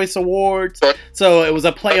Kids' Choice Awards. So it was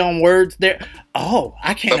a play on words there. Oh,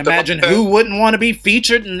 I can't imagine who wouldn't want to be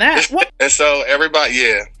featured in that. What? And so everybody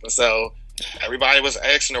was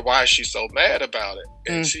asking her why is she so mad about it.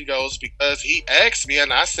 And she goes, because he asked me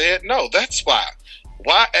and I said no, that's why.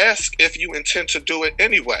 Why ask if you intend to do it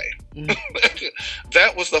anyway?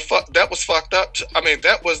 That was fucked up.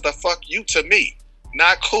 That was the fuck you to me.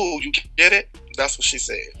 Not cool, you get it? That's what she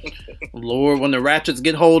said. Lord, when the ratchets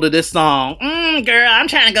get hold of this song, girl, I'm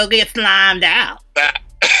trying to go get slimed out.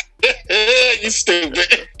 You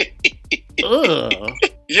stupid. Ugh.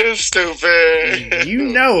 You stupid. You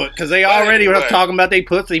know it, because they already were talking about they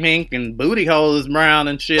pussy pink and booty hole is brown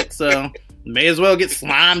and shit, so may as well get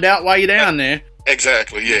slimed out while you're down there.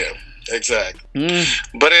 Exactly, yeah. Exactly.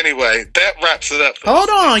 But anyway, that wraps it up. Hold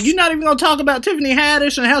on, you're not even going to talk about Tiffany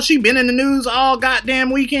Haddish and how she been in the news all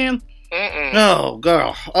goddamn weekend? Oh,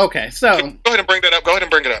 girl. Okay, so go ahead and bring that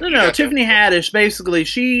up. No, Tiffany Haddish, basically,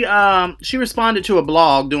 she responded to a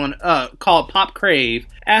blog called Pop Crave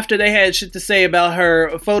after they had shit to say about her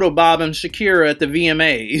photobombing Shakira at the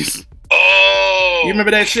VMAs. Oh, you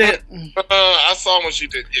remember that shit? I saw what she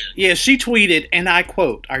did. Yeah, she tweeted, and I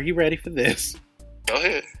quote, "Are you ready for this? Go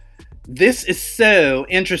ahead. This is so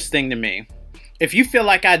interesting to me. If you feel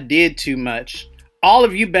like I did too much, all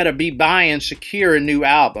of you better be buying Shakira a new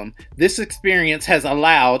album. This experience has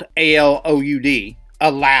allowed, ALOUD,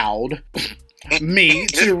 allowed me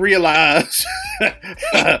to realize,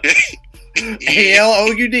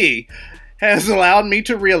 ALOUD, has allowed me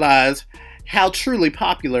to realize how truly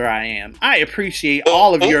popular I am. I appreciate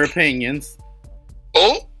all of your opinions."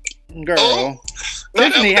 Girl.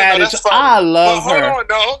 Tiffany Haddish, I love her. Hold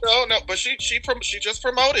on, no. But she just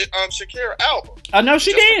promoted Shakira album. I know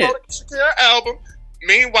she did. Shakira album.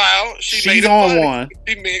 Meanwhile, she's made it on funny. One.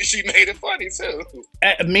 She made it funny too.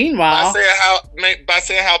 Meanwhile, by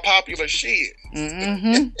saying how popular she is.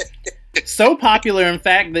 Mm-hmm. So popular, in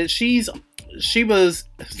fact, that she was.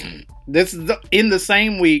 This is in the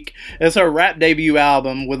same week as her rap debut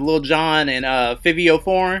album with Lil Jon and Fivio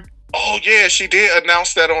Foreign. Oh yeah, she did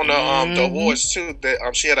announce that on the awards too.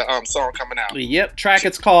 That she had a song coming out. Yep, track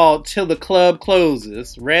it's called "Till the Club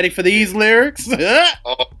Closes." Ready for these lyrics?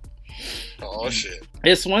 Oh shit!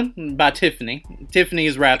 This one by Tiffany. Tiffany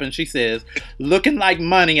is rapping. She says, "Looking like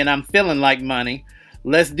money and I'm feeling like money.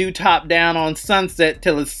 Let's do top down on Sunset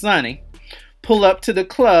till it's sunny. Pull up to the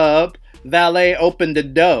club. Valet open the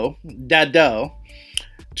door.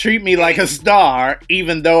 Treat me like a star,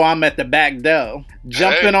 even though I'm at the back door.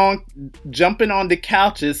 Jumping on the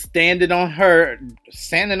couches, standing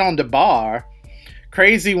on the bar.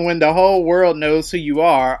 Crazy when the whole world knows who you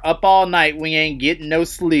are. Up all night, we ain't getting no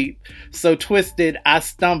sleep. So twisted, I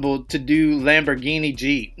stumbled to do Lamborghini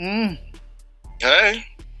Jeep." Hey.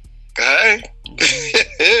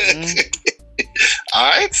 All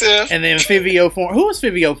right, Tiff. And then Fivio Foreign. Who is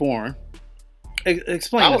Fivio Foreign?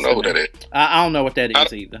 Explain. I don't know who that is. I don't know what that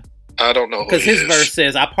is either. I don't know. Because his verse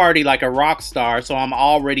says, "I party like a rock star, so I'm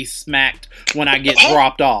already smacked when I get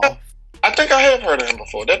dropped off." I think I have heard of him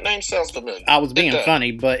before. That name sounds familiar. I was being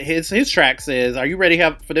funny, but his track says, "Are you ready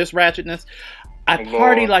for this ratchetness? I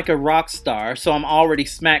party like a rock star, so I'm already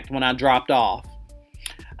smacked when I dropped off.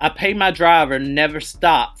 I pay my driver, never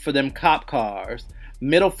stop for them cop cars.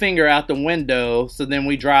 Middle finger out the window, so then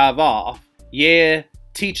we drive off. Yeah,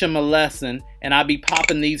 teach him a lesson, and I be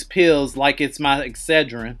popping these pills like it's my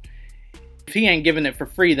Excedrin. If he ain't giving it for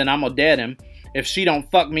free, then I'm gonna dead him. If she don't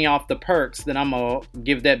fuck me off the perks, then I'm gonna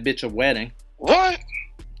give that bitch a wedding." What?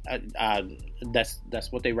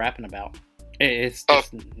 That's what they rapping about. It's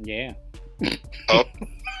yeah. Oh,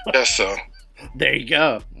 yes, so. There you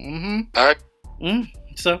go. Mm-hmm. All right.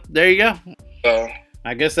 So there you go.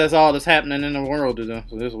 I guess that's all that's happening in the world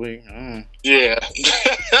this week. Yeah.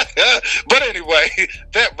 But anyway,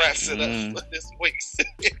 that wraps it up for this week.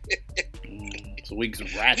 This week's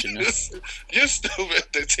ratchetness. You're stupid,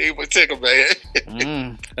 the team with Ticker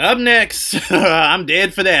Man. Up next, I'm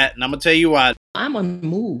dead for that, and I'm going to tell you why. I'm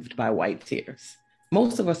unmoved by white tears.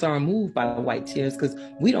 Most of us are unmoved by white tears because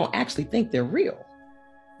we don't actually think they're real.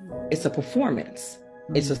 It's a performance.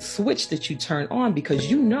 It's a switch that you turn on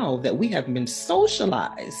because you know that we have been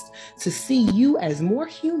socialized to see you as more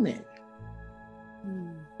human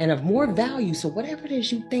and of more value. So whatever it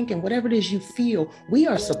is you think and whatever it is you feel, we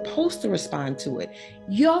are supposed to respond to it.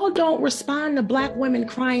 Y'all don't respond to Black women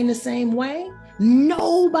crying the same way.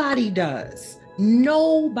 Nobody does.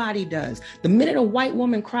 Nobody does. The minute a white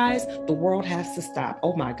woman cries, the world has to stop.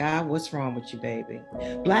 Oh my God, what's wrong with you, baby?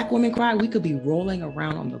 Black women cry, we could be rolling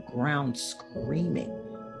around on the ground screaming.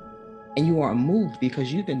 And you are moved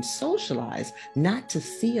because you've been socialized not to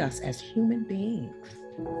see us as human beings.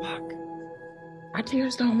 Fuck. Our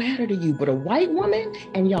tears don't matter to you, but a white woman,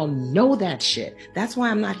 and y'all know that shit. That's why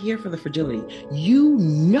I'm not here for the fragility. You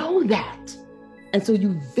know that. And so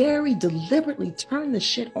you very deliberately turn the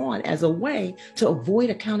shit on as a way to avoid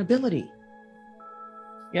accountability.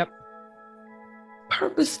 Yep.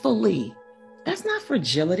 Purposefully. That's not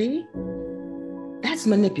fragility. That's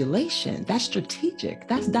manipulation. That's strategic.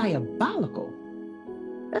 That's diabolical.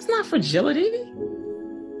 That's not fragility.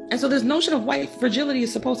 And so this notion of white fragility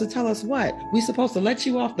is supposed to tell us what? We're supposed to let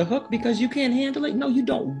you off the hook because you can't handle it? No, you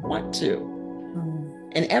don't want to.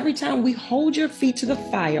 And every time we hold your feet to the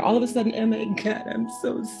fire, all of a sudden, oh my God, I'm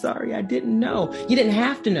so sorry. I didn't know. You didn't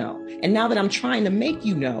have to know. And now that I'm trying to make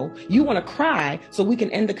you know, you want to cry so we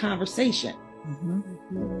can end the conversation.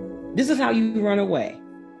 This is how you run away.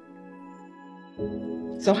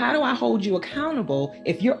 So how do I hold you accountable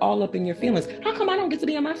if you're all up in your feelings? How come I don't get to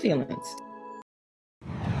be in my feelings?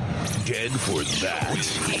 Dead for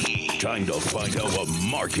that. Time to find out what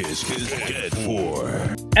Marcus is dead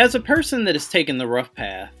for. As a person that has taken the rough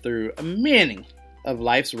path through many of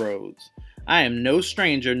life's roads, I am no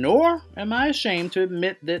stranger, nor am I ashamed to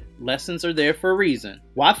admit that lessons are there for a reason.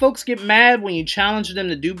 Why folks get mad when you challenge them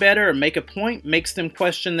to do better or make a point makes them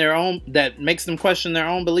question their own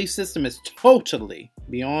belief system is totally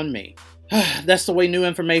beyond me. That's the way new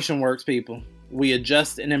information works, people. We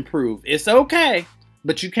adjust and improve. It's okay.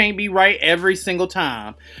 But you can't be right every single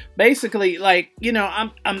time. Basically,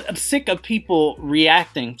 I'm sick of people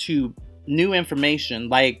reacting to new information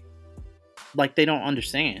like they don't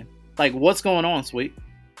understand. Like, what's going on, sweet?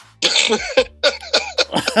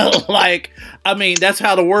 That's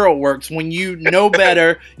how the world works. When you know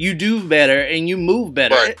better, you do better, and you move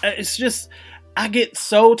better. Right. It's just, I get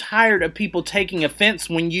so tired of people taking offense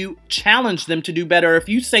when you challenge them to do better. If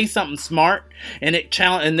you say something smart and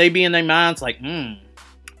they be in their minds like,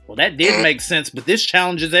 well, that did make sense, but this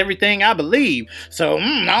challenges everything I believe. So,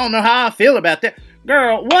 I don't know how I feel about that.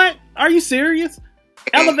 Girl, what? Are you serious?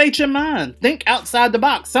 Elevate your mind. Think outside the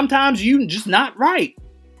box. Sometimes you just not right.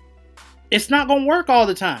 It's not going to work all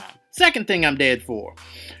the time. Second thing I'm dead for.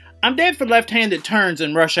 I'm dead for left-handed turns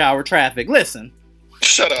in rush hour traffic. Listen.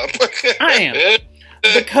 Shut up. I am.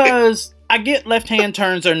 Because I get left-hand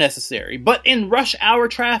turns are necessary, but in rush hour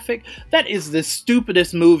traffic, that is the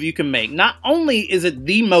stupidest move you can make. Not only is it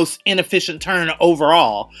the most inefficient turn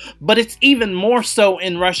overall, but it's even more so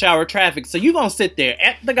in rush hour traffic. So you're going to sit there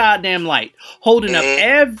at the goddamn light, holding up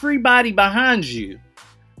everybody behind you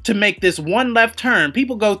to make this one left turn.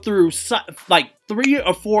 People go through like 3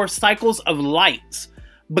 or 4 cycles of lights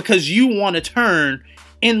because you want to turn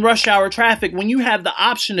in rush hour traffic when you have the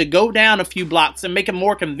option to go down a few blocks and make a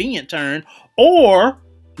more convenient turn, or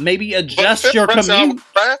maybe adjust your commute.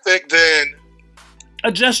 Traffic, then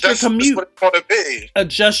adjust your commute. That's what it's going to be.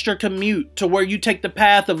 Adjust your commute to where you take the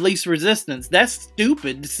path of least resistance. That's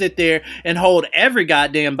stupid to sit there and hold every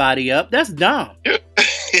goddamn body up. That's dumb.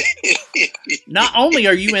 Not only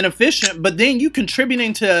are you inefficient, but then you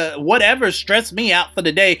contributing to whatever stressed me out for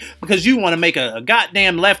the day because you want to make a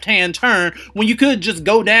goddamn left-hand turn when you could just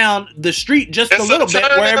go down the street just a little bit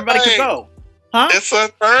where everybody could go. Huh? It's a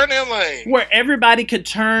turning lane. Where everybody could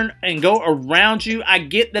turn and go around you. I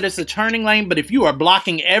get that it's a turning lane, but if you are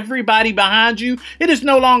blocking everybody behind you, it is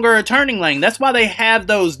no longer a turning lane. That's why they have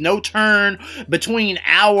those no turn between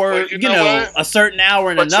hour, a certain hour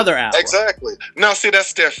and another hour. Exactly. No, see,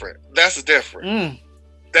 that's different. That's different.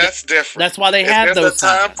 That's different. That's why they have those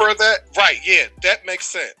time for that. Right, yeah, that makes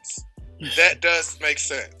sense. That does make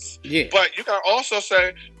sense. Yeah. But you can also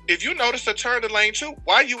say, if you notice a turn in lane 2,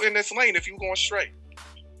 why are you in this lane if you're going straight?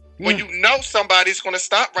 When you know somebody's going to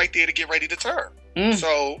stop right there to get ready to turn.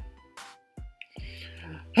 So.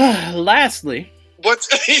 Lastly, What?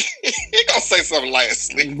 He gonna say something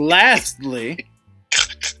lastly. Lastly,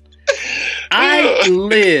 I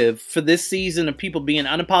live for this season of people being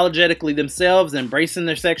unapologetically themselves, embracing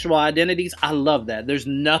their sexual identities. I love that. There's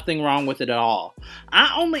nothing wrong with it at all.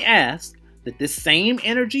 I only ask that this same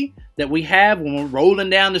energy that we have when we're rolling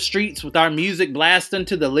down the streets with our music blasting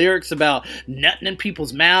to the lyrics about nutting in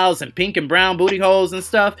people's mouths and pink and brown booty holes and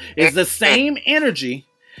stuff is the same energy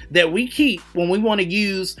that we keep when we want to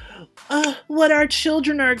use what our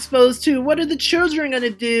children are exposed to. What are the children going to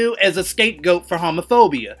do as a scapegoat for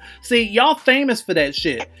homophobia? See, y'all famous for that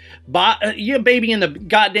shit. Your baby in the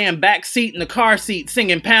goddamn back seat in the car seat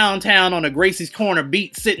singing Pound Town on a Gracie's Corner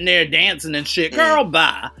beat, sitting there dancing and shit. Girl,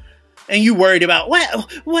 bye. And you worried about,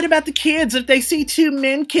 what about the kids if they see two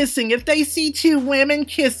men kissing? If they see two women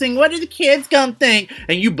kissing, what are the kids gonna think?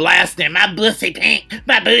 And you blasting, my pussy pink,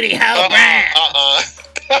 my booty hole brown.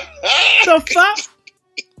 The fuck?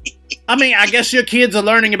 I mean, I guess your kids are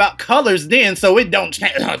learning about colors then, so that don't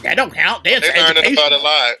count. That's They're learning about a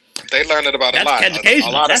lot. They learning about a lot.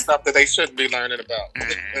 A lot of stuff that they shouldn't be learning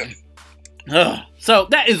about. So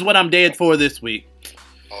that is what I'm dead for this week.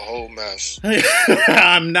 A whole mess.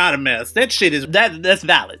 I'm not a mess. That shit is that's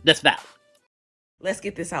valid. That's valid. Let's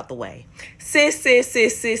get this out the way. Cis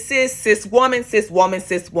woman.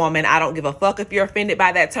 I don't give a fuck if you're offended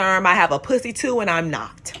by that term. I have a pussy too, and I'm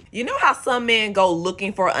not. You know how some men go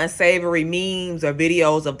looking for unsavory memes or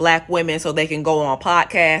videos of black women so they can go on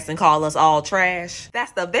podcasts and call us all trash?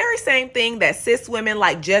 That's the very same thing that cis women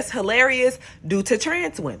like Jess Hilarious do to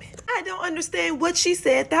trans women. I don't understand what she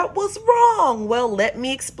said that was wrong. Well, let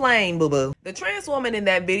me explain, boo-boo. The trans woman in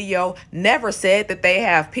that video never said that they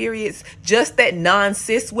have periods, just that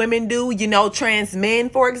non-cis women do, trans men,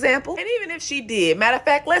 for example. And even if she did, matter of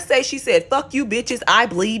fact, let's say she said, fuck you bitches, I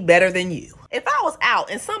bleed better than you. If I was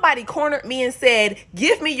out and somebody cornered me and said,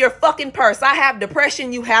 give me your fucking purse, I have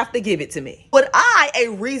depression, you have to give it to me, would I, a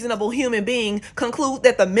reasonable human being, conclude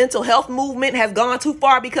that the mental health movement has gone too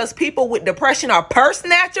far because people with depression are purse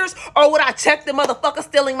snatchers? Or would I check the motherfucker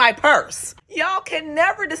stealing my purse? Y'all can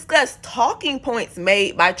never discuss talking points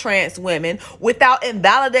made by trans women without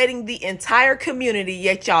invalidating the entire community,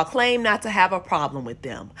 yet y'all claim not to have a problem with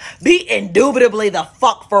them. Be indubitably the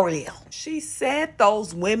fuck for real. She said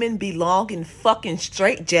those women belong in fucking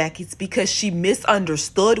straitjackets because she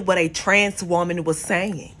misunderstood what a trans woman was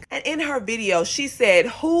saying. And in her video, she said,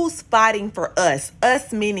 who's fighting for us?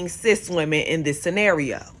 Us meaning cis women in this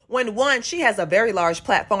scenario. When one, she has a very large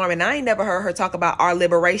platform and I ain't never heard her talk about our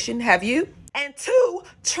liberation, have you? And two,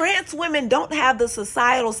 trans women don't have the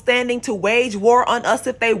societal standing to wage war on us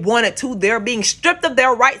if they wanted to. They're being stripped of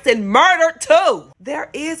their rights and murdered too. There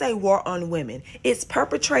is a war on women. It's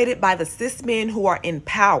perpetrated by the cis men who are in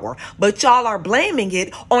power, but y'all are blaming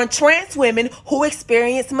it on trans women who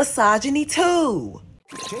experience misogyny too.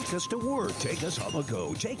 Take us to work. Take us on the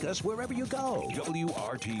go. Take us wherever you go.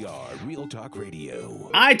 WRTR, Real Talk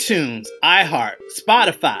Radio. iTunes, iHeart,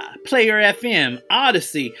 Spotify, Player FM,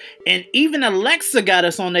 Odyssey, and even Alexa got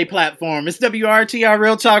us on their platform. It's WRTR,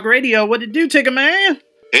 Real Talk Radio. What it do, Tigger Man?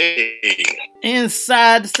 Hey.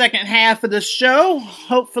 Inside the second half of the show,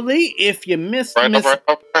 hopefully, if you missed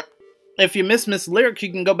Miss Lyric,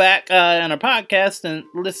 you can go back on her podcast and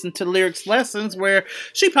listen to Lyric's Lessons, where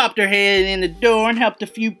she popped her head in the door and helped a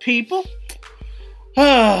few people.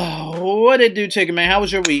 Oh, what did it do, Chicken Man? How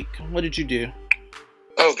was your week? What did you do?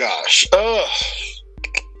 Oh, gosh. I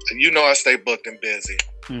stay booked and busy.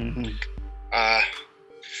 Mm-hmm.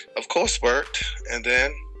 Of course, worked. And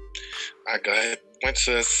then I went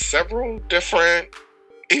to several different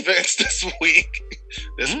events this week.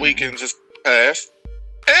 This weekend just passed.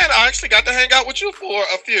 And I actually got to hang out with you for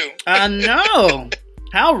a few. I know.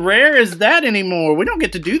 How rare is that anymore? We don't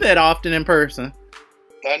get to do that often in person.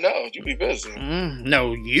 I know. You be busy.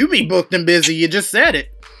 No, you be booked and busy. You just said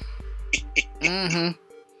it. Mm-hmm.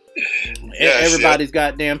 Yes, everybody's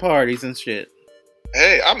goddamn parties and shit.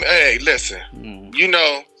 Hey, listen.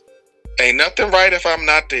 Ain't nothing right if I'm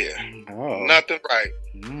not there. Oh. Nothing right.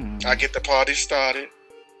 I get the party started.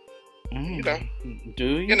 Do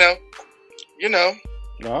you? You know.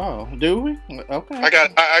 Oh, do we? Okay. I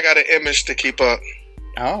got an image to keep up.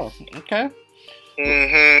 Oh, okay.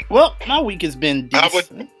 Mm-hmm. Well, my week has been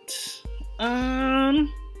decent.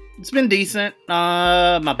 It's been decent.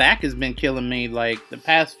 My back has been killing me like the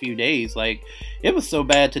past few days. Like, it was so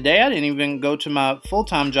bad today I didn't even go to my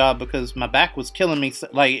full-time job because my back was killing me.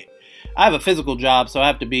 Like, I have a physical job, so I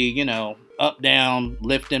have to be, up, down,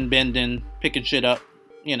 lifting, bending, picking shit up,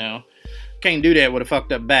 Can't do that with a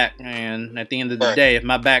fucked up back, and at the end of the day, if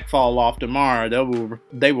my back fall off tomorrow,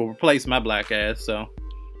 they will replace my black ass. So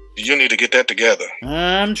You need to get that together.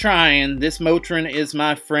 I'm trying. This Motrin is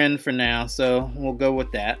my friend for now, so we'll go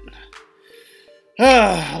with that.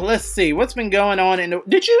 Let's see what's been going on.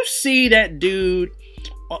 Did you see that dude?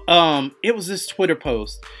 It was this Twitter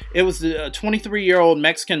post. It was a 23-year-old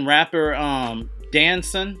Mexican rapper,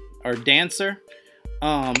 Dancer.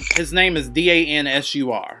 His name is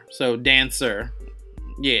Dansur. So Dancer.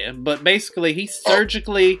 Yeah, but basically he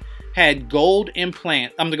surgically had gold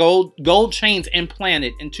chains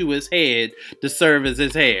implanted into his head to serve as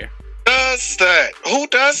his hair. Does that? Who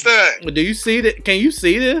does that? Do you see that? Can you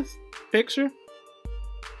see this picture?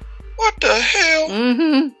 What the hell?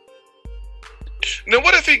 Mm-hmm. Now,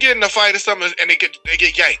 what if he get in a fight or something and they get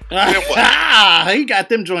yanked? Then what? He got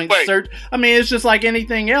them joints searched. I mean, it's just like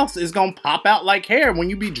anything else. It's gonna pop out like hair when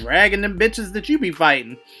you be dragging them bitches that you be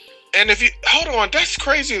fighting. And if you hold on, that's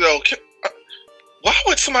crazy though. Why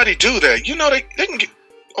would somebody do that? You know they can get.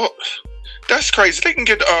 Oh, that's crazy. They can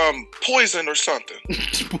get poisoned or something.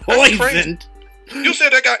 Poisoned. You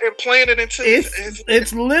said that got implanted into.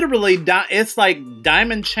 It's literally it's like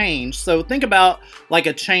diamond chain. So think about like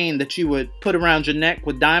a chain that you would put around your neck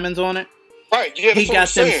with diamonds on it. Right. Yeah. He got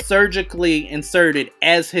them surgically inserted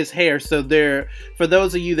as his hair. So they're, for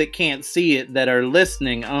those of you that can't see it that are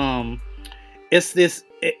listening, it's this.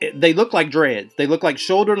 They look like dreads. They look like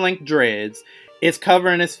shoulder length dreads. It's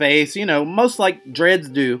covering his face, most like dreads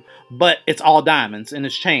do, but it's all diamonds and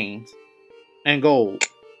it's chains and gold.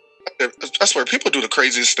 That's where people do the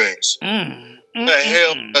craziest things. The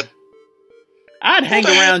hell? I'd hang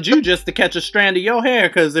around you just to catch a strand of your hair,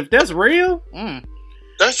 because if that's real,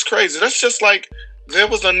 that's crazy. That's just like there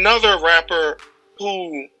was another rapper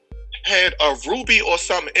who had a ruby or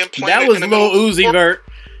something implanted. That was Lil Uzi Vert.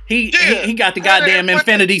 He got the goddamn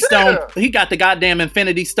infinity stone. He got the goddamn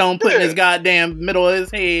infinity stone put in his goddamn middle of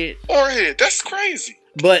his head. Forehead. That's crazy.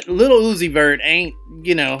 But Lil Uzi Vert ain't,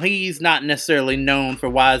 he's not necessarily known for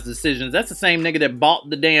wise decisions. That's the same nigga that bought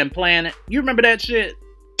the damn planet. You remember that shit?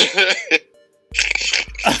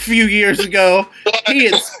 A few years ago, he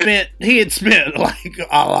had spent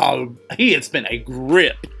a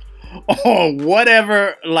grip on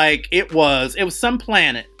whatever, it was some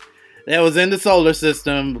planet that was in the solar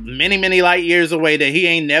system many, many light years away that he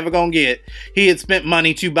ain't never gonna get. He had spent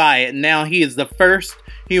money to buy it, and now he is the first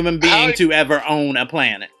human being to ever own a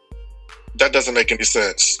planet. That doesn't make any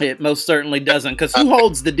sense. It most certainly doesn't, because who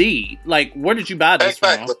holds the deed? Where did you buy this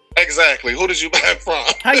from? Exactly. Who did you buy it from?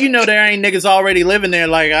 How you know there ain't niggas already living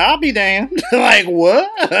there? I'll be damned. What?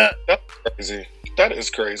 That's crazy. That is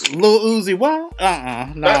crazy. Lil Uzi, what?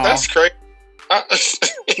 No. That's crazy.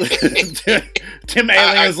 Tim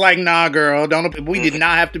Alien's nah, girl. We did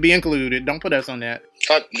not have to be included. Don't put us on that.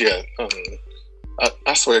 Yeah.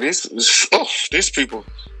 I swear, these people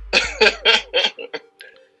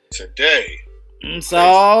today. It's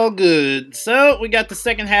all good. So we got the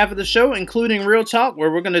second half of the show, including Real Talk, where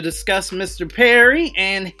we're going to discuss Mr. Perry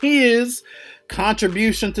and his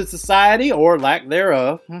contribution to society, or lack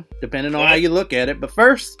thereof, depending on how you look at it. But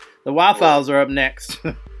first, the Wi-Files are up next.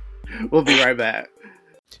 We'll be right back.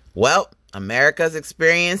 Well, America's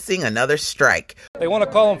experiencing another strike. They want to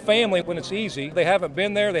call them family when it's easy. They haven't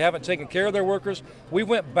been there. They haven't taken care of their workers. We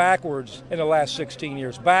went backwards in the last 16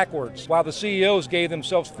 years, backwards, while the CEOs gave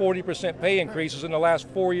themselves 40% pay increases in the last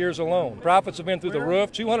 4 years alone. Profits have been through the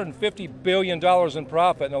roof, $250 billion in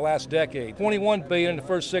profit in the last decade, $21 billion in the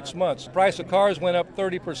first 6 months. The price of cars went up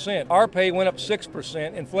 30%. Our pay went up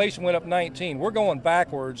 6%. Inflation went up 19%. We're going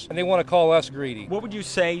backwards, and they want to call us greedy. What would you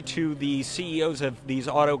say to the CEOs of these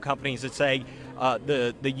auto companies that say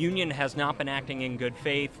the union has not been acting in good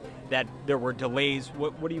faith, that there were delays?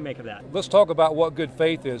 What do you make of that? Let's talk about what good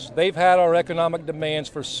faith is. They've had our economic demands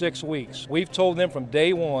for 6 weeks. We've told them from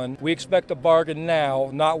day one, we expect a bargain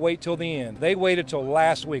now, not wait till the end. They waited till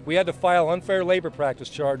last week. We had to file unfair labor practice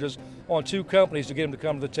charges on 2 companies to get them to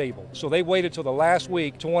come to the table. So they waited till the last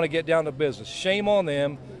week to want to get down to business. Shame on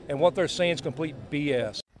them, and what they're saying is complete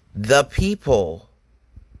BS. The people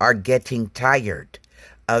are getting tired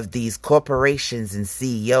of these corporations and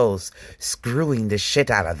CEOs screwing the shit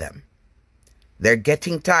out of them. They're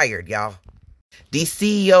getting tired, y'all. These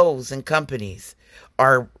CEOs and companies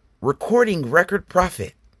are recording record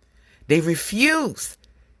profit. They refuse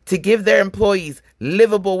to give their employees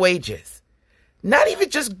livable wages. Not even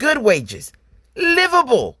just good wages.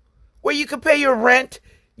 Livable. Where you can pay your rent,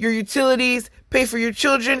 your utilities, pay for your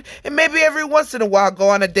children, and maybe every once in a while go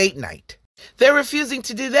on a date night. They're refusing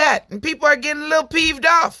to do that, and people are getting a little peeved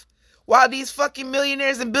off, while these fucking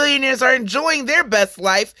millionaires and billionaires are enjoying their best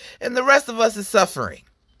life, and the rest of us is suffering.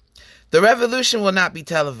 The revolution will not be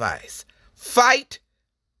televised. Fight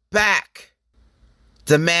back.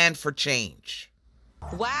 Demand for change.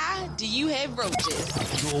 Why do you have roaches?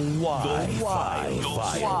 The Why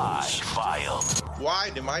File. Why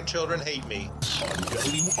do my children hate me? On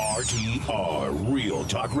WRTR Real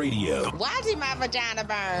Talk Radio. Why did my vagina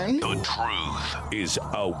burn? The truth is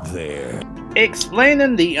out there.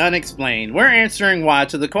 Explaining the unexplained. We're answering why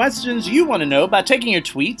to the questions you want to know by taking your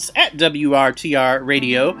tweets at WRTR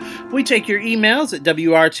Radio. We take your emails at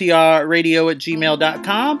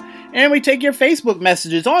WRTRradio@gmail.com. And we take your Facebook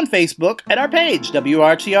messages on Facebook at our page,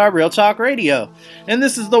 WRTR Real Talk Radio. And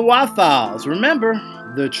this is the Why Files. Remember,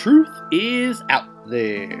 the truth is out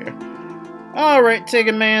there. All right,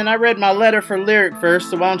 Tigger Man, I read my letter for Lyric first,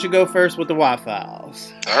 so why don't you go first with the Why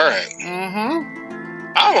Files? All right.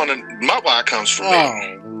 I want to. My why comes from me.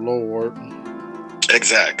 Oh, Lord.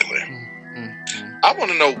 Exactly. I want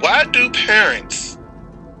to know, why do parents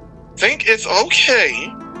think it's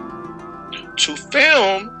okay to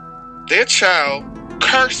film their child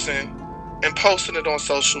cursing and posting it on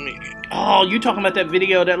social media? Oh, you talking about that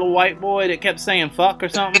video of that little white boy that kept saying fuck or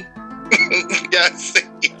something? Yes.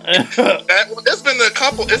 It's been a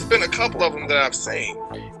couple of them that I've seen.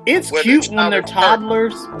 It's cute when they're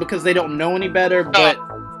toddlers because they don't know any better, but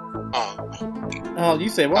oh, you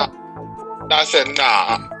say what? I said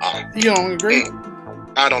nah. You don't agree?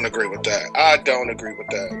 I don't agree with that. I don't agree with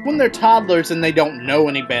that. When they're toddlers and they don't know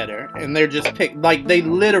any better, and they're just they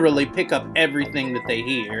literally pick up everything that they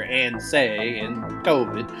hear and say, and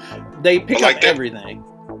COVID, they pick up everything.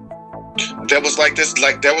 There was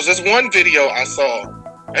this one video I saw,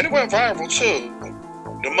 and it went viral too.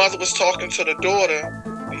 The mother was talking to the daughter,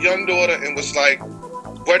 the young daughter, and was like,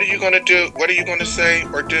 "What are you gonna do? What are you gonna say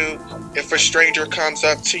or do if a stranger comes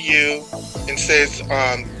up to you and says,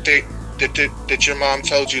 that your mom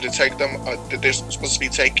told you to take them, that they're supposed to be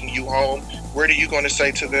taking you home? What are you going to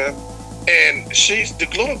say to them?" And the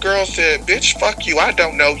little girl said, "Bitch, fuck you, I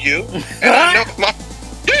don't know you." And I know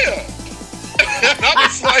yeah. And I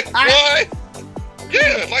was like, what?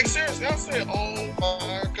 Yeah, like seriously, I said, oh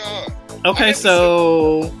my God. Okay,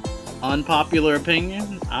 so, unpopular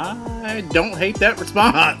opinion, I don't hate that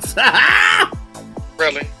response.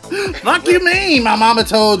 Really? Fuck you mean, my mama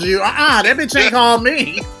told you. That bitch ain't called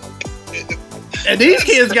me. And these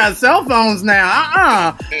kids got cell phones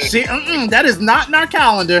now. See, that is not in our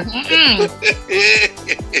calendar.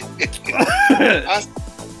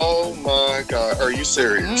 Oh my God, are you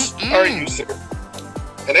serious? Are you serious?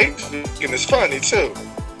 And they thinking it's funny too.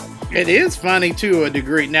 It is funny to a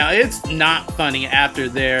degree. Now, it's not funny after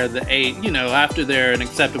they're the age, after they're an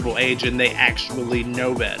acceptable age and they actually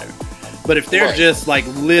know better. But if they're just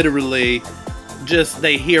literally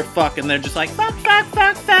they hear fuck and they're just like fuck, fuck,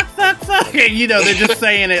 fuck, fuck, fuck, fuck, and they're just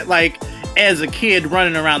saying it as a kid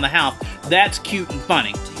running around the house, that's cute and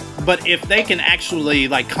funny. But if they can actually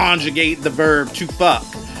conjugate the verb to fuck,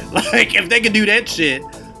 if they can do that shit,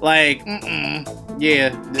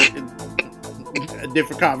 yeah, a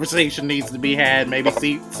different conversation needs to be had. Maybe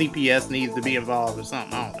CPS needs to be involved or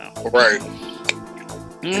something. I don't know. Right.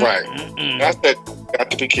 That's that.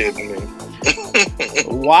 Got to be kidding me.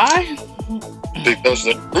 Why? Because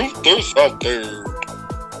the truth is out there.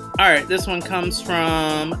 Alright, this one comes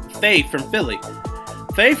from Faye from Philly.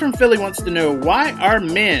 Faye from Philly wants to know, why are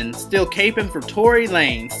men still caping for Tory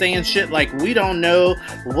Lanez, saying shit like, we don't know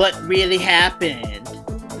what really happened?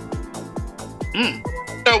 You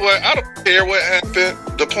know what? I don't care what happened.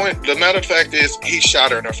 The matter of fact is, he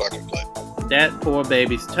shot her in her fucking foot. That poor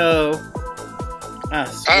baby's toe. I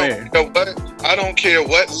swear. I don't care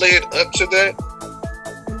what led up to that,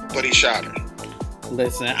 but he shot her.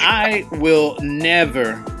 Listen, I will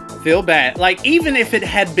never feel bad. Even if it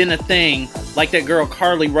had been a thing, like that girl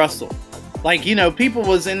Carly Russell. People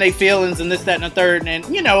was in their feelings and this, that, and the third, and,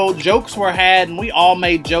 jokes were had, and we all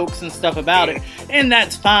made jokes and stuff about it, and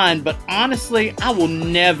that's fine, but honestly, I will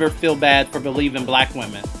never feel bad for believing black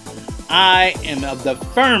women. I am of the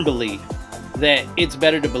firm belief that it's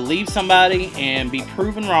better to believe somebody and be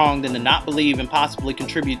proven wrong than to not believe and possibly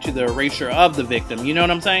contribute to the erasure of the victim. You know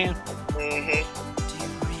what I'm saying?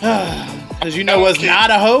 Because what's not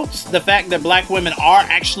a hoax? The fact that black women are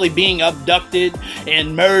actually being abducted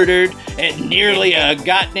and murdered at nearly a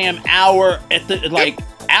goddamn hour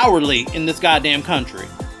hourly in this goddamn country.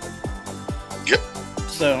 Yep.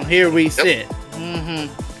 So here we sit.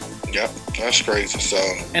 Yep, that's crazy. So,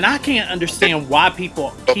 and I can't understand why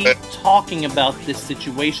people keep talking about this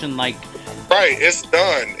situation Right, it's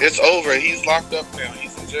done. It's over. He's locked up now.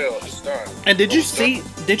 He's in jail. It's done. And did you see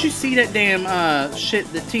that damn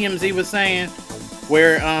shit that TMZ was saying?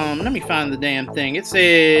 Where let me find the damn thing. It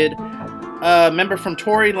said a member from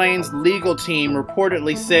Tory Lanez's legal team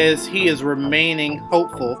reportedly says he is remaining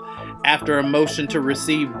hopeful after the motion to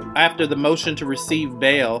receive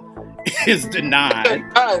bail is denied.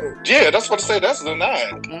 Yeah, that's what I say. That's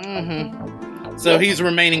denied. Mm-hmm. So he's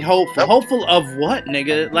remaining hopeful. Hopeful of what,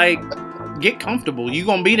 nigga? Like, get comfortable. You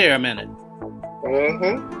gonna be there a minute.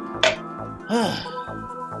 Mm-hmm.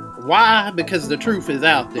 Why? Because the truth is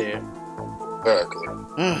out there. Exactly.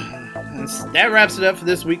 That wraps it up for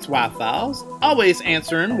this week's Why Files. Always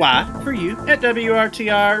answering why for you at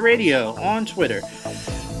WRTR Radio on Twitter,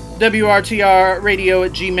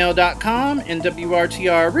 WRTRradio@gmail.com, and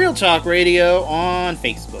WRTR Real Talk Radio on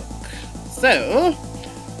Facebook. So,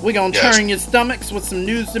 we're gonna turn your stomachs with some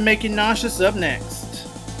news to make you nauseous up next.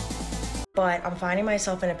 But I'm finding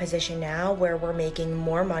myself in a position now where we're making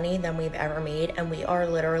more money than we've ever made, and we are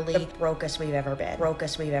literally the brokest we've ever been.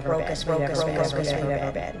 Brokest we've ever been.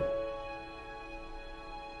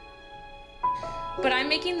 But I'm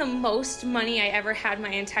making the most money I ever had my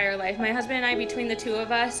entire life. My husband and I, between the two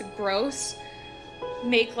of us, gross,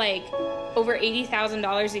 make like over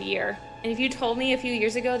 $80,000 a year. And if you told me a few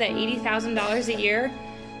years ago that $80,000 a year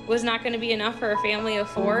was not going to be enough for a family of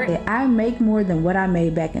four. I make more than what I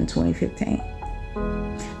made back in 2015.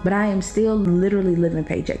 But I am still literally living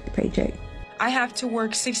paycheck to paycheck. I have to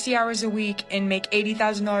work 60 hours a week and make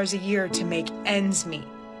 $80,000 a year to make ends meet.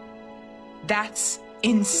 That's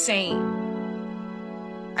insane.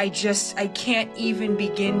 I can't even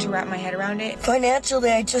begin to wrap my head around it. Financially,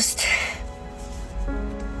 I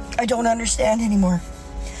don't understand anymore.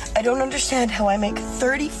 I don't understand how I make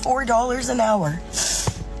 $34 an hour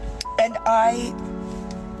and I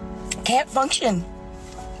can't function.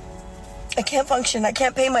 I can't function. I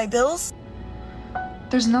can't pay my bills.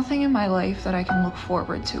 There's nothing in my life that I can look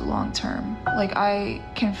forward to long term. Like, I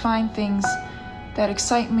can find things that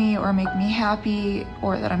excite me or make me happy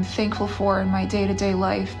or that I'm thankful for in my day-to-day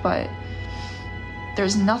life, but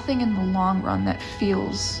there's nothing in the long run that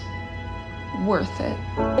feels worth it.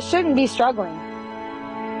 I shouldn't be struggling.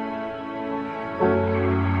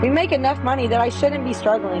 We make enough money that I shouldn't be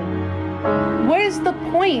struggling. What is the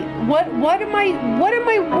point? What am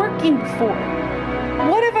I working for?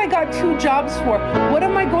 What have I got 2 jobs for? What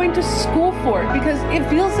am I going to school for? Because it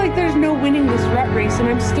feels like there's no winning this rat race, and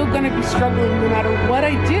I'm still going to be struggling no matter what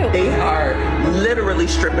I do. They are literally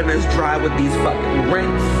stripping us dry with these fucking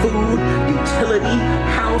rent, food, utility,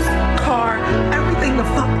 house, car. Everything the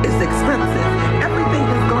fuck is expensive. Everything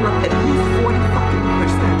has gone up at least 40 fucking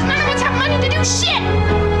 %. None of us have money to do shit.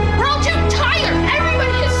 We're all too tired.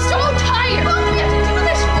 Everybody is so tired. How long do we have to do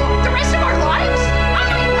this for? The rest of our lives? I'm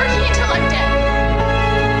going to be working until I'm dead.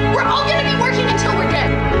 We're all going to be working until we're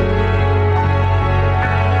dead.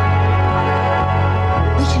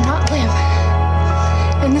 We cannot live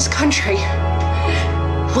in this country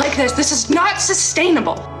like this. This is not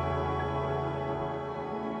sustainable.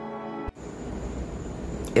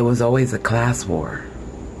 It was always a class war.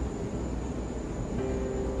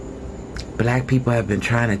 Black people have been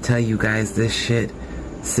trying to tell you guys this shit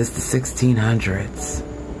since the 1600s.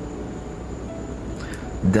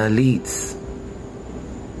 The elites,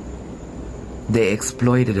 they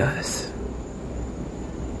exploited us.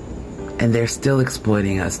 And they're still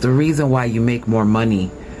exploiting us. The reason why you make more money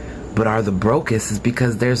but are the brokest is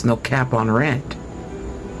because there's no cap on rent.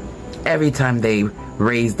 Every time they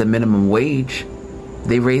raise the minimum wage,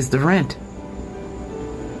 they raise the rent.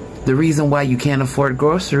 The reason why you can't afford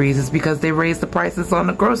groceries is because they raise the prices on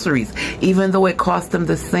the groceries, even though it costs them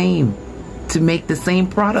the same to make the same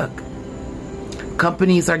product.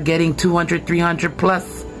 Companies are getting 200, 300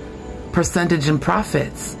 plus percentage in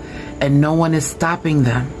profits, and no one is stopping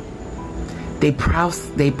them. They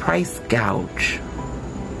price gouge.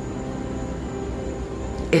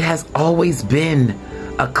 It has always been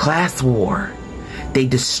a class war. They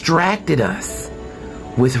distracted us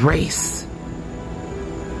with race.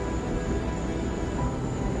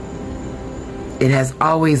 It has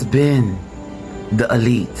always been the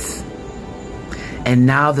elites. And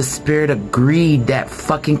now the spirit of greed that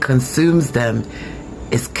fucking consumes them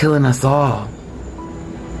is killing us all.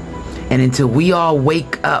 And until we all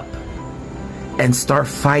wake up and start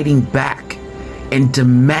fighting back and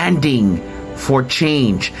demanding for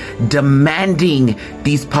change, demanding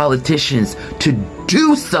these politicians to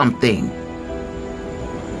do something,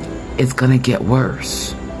 it's gonna get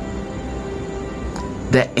worse.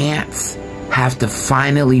 The ants have to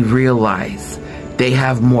finally realize they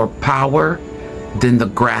have more power than the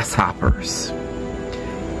grasshoppers.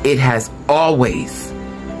 It has always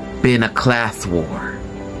been a class war.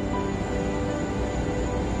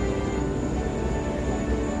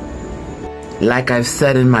 Like I've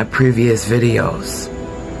said in my previous videos,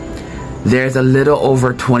 there's a little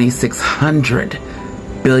over 2,600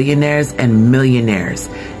 billionaires and millionaires,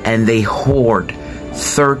 and they hoard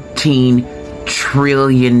 $13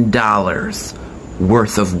 trillion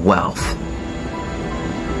worth of wealth.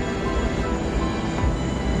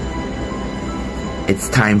 It's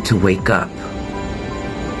time to wake up,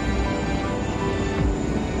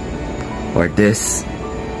 or this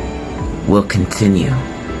will continue.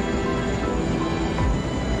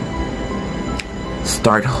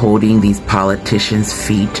 Start holding these politicians'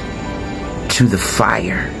 feet to the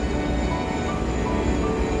fire.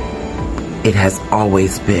 It has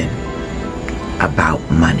always been about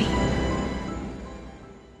money.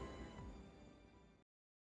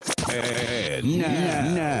 And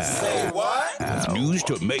now, say what? News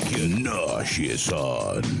to make you nauseous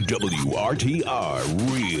on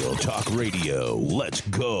WRTR Real Talk Radio. Let's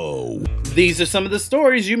go. These are some of the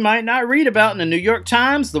stories you might not read about in the New York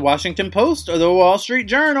Times, the Washington Post, or the Wall Street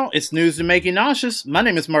Journal. It's news to make you nauseous. My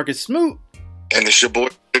name is Marcus Smoot. And it's your boy,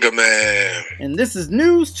 Bigger Man. And this is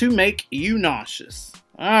news to make you nauseous.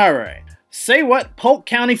 All right. Say what, Polk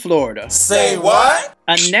County, Florida. Say what?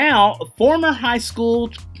 A now former high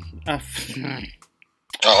school... Okay.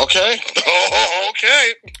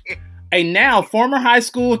 A now former high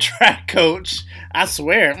school track coach. I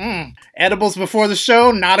swear, edibles before the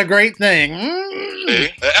show, not a great thing.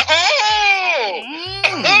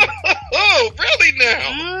 Oh, really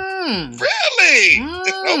now? Really?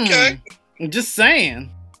 Okay. I'm just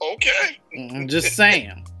saying. Okay. I'm just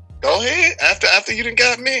saying. Go ahead. After you done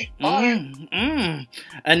got me.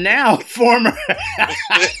 A now former...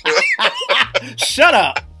 Shut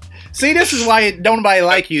up. See, this is why don't nobody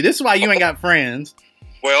like you. This is why you ain't got friends.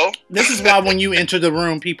 Well, this is why when you enter the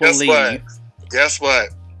room, people leave. Guess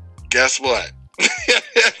what?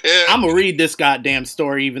 I'm going to read this goddamn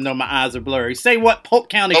story even though my eyes are blurry. Say what, Polk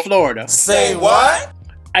County, Florida. Say what?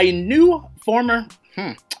 A now former...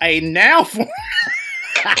 A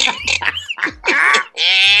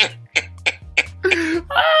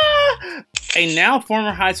now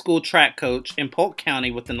former high school track coach in Polk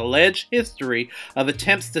County with an alleged history of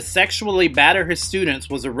attempts to sexually batter his students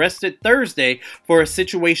was arrested Thursday for a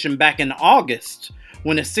situation back in August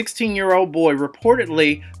when a 16-year-old boy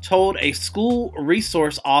reportedly told a school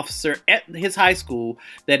resource officer at his high school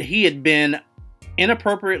that he had been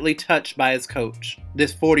inappropriately touched by his coach,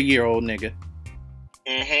 this 40-year-old nigga.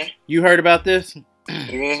 Mm-hmm. You heard about this?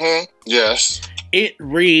 Mm-hmm. Yes. It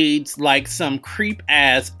reads like some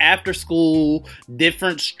creep-ass after-school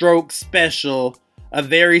different stroke special, a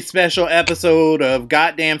very special episode of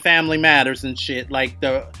goddamn Family Matters and shit. Like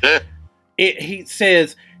it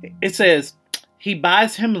says he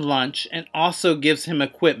buys him lunch and also gives him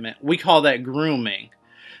equipment. We call that grooming.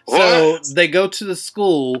 What? So they go to the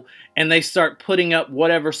school and they start putting up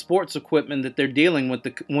whatever sports equipment that they're dealing with.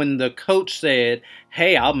 When the coach said,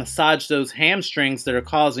 "Hey, I'll massage those hamstrings that are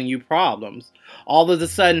causing you problems," all of a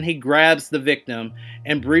sudden he grabs the victim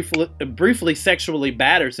and briefly sexually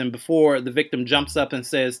batters him before the victim jumps up and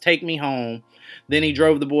says, "Take me home." Then he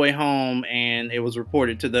drove the boy home and it was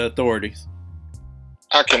reported to the authorities.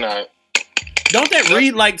 I cannot. Don't that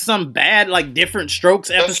read like some bad, like Different Strokes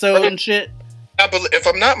episode and shit? If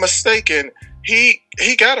I'm not mistaken, he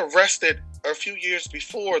got arrested a few years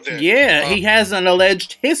before then. Yeah, he has an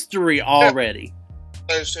alleged history already.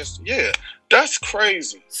 Yeah, that's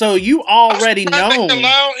crazy. So you already know.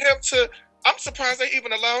 I'm surprised they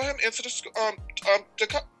even allow him into the school.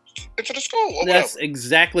 Into the school. Or that's whatever.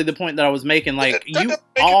 Exactly the point that I was making. Like you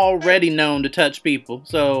already known to touch people,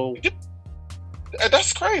 so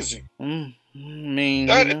that's crazy. I mean,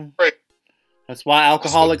 that is crazy. That's why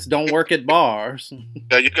alcoholics don't work at bars.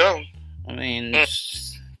 There you go. I mean,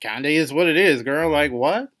 kind of is what it is, girl. Like,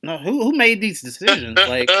 what? No, who made these decisions?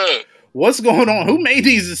 Like, what's going on? Who made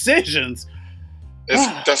these decisions?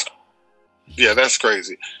 That's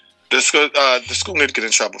crazy. The school need to get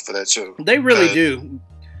in trouble for that too. They really do,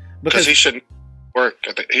 because he shouldn't work.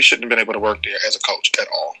 He shouldn't have been able to work there as a coach at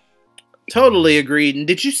all. Totally agreed. And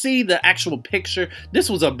did you see the actual picture? This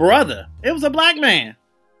was a brother. It was a black man.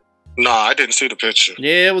 No, I didn't see the picture.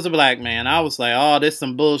 Yeah, it was a black man. I was like, oh, this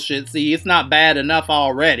some bullshit. See, it's not bad enough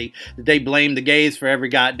already that they blame the gays for every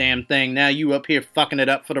goddamn thing. Now you up here fucking it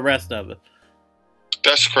up for the rest of it.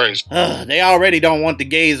 That's crazy. They already don't want the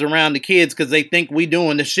gays around the kids because they think we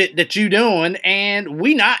doing the shit that you doing, and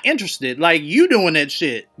we not interested. Like, you doing that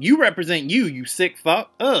shit. You represent you sick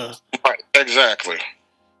fuck. Right, exactly.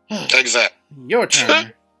 Exactly. Your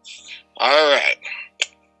turn. All right.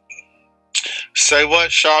 Say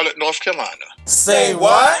what, Charlotte, North Carolina? Say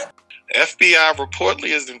what? FBI reportedly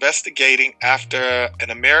is investigating after an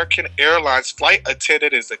American Airlines flight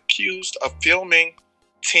attendant is accused of filming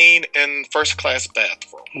teen in first class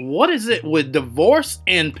bathroom. What is it with divorce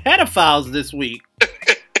and pedophiles this week?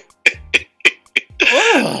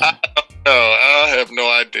 I have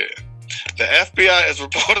no idea. The FBI is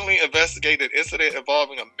reportedly investigating an incident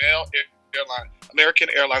involving a male American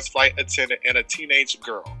Airlines flight attendant and a teenage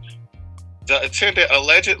girl. The attendant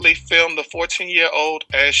allegedly filmed the 14-year-old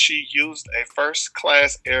as she used a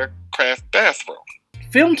first-class aircraft bathroom.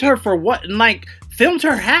 Filmed her for what? Like, filmed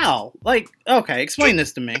her how? Like, okay, explain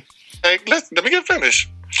this to me. Hey, listen, let me get finished.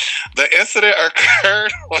 The incident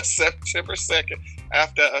occurred on September 2nd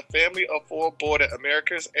after a family of 4 boarded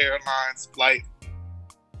American Airlines flight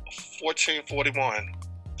 1441.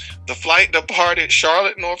 The flight departed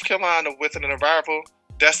Charlotte, North Carolina with an arrival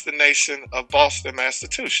destination of Boston,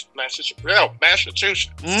 Massachusetts.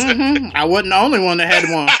 Mm-hmm. I wasn't the only one that had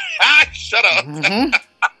one. Shut up. Mm-hmm.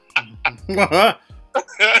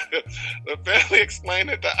 The family explained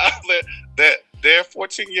at the outlet that their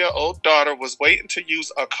 14-year-old daughter was waiting to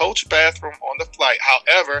use a coach bathroom on the flight.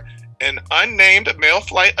 However, an unnamed male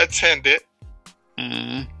flight attendant,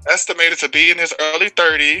 estimated to be in his early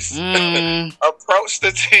 30s, approached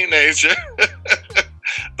the teenager.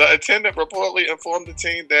 The attendant reportedly informed the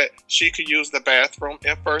teen that she could use the bathroom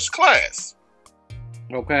in first class.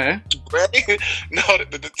 Okay. Gray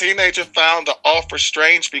noted that the teenager found the offer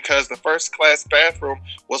strange because the first class bathroom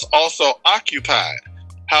was also occupied.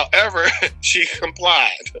 However, she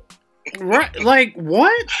complied. Right? Like,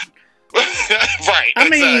 what? Right. I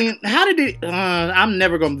mean, how did it? I'm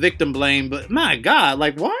never gonna victim blame, but my God,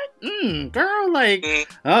 like what? Girl, like,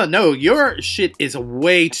 oh no, your shit is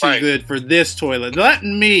way too good for this toilet. Let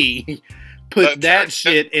me put that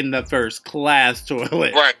shit in the first class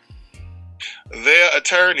toilet. Right. Their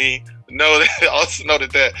attorney also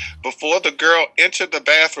noted that before the girl entered the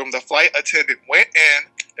bathroom, the flight attendant went in,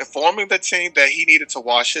 informing the teen that he needed to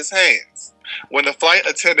wash his hands. When the flight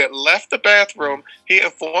attendant left the bathroom, he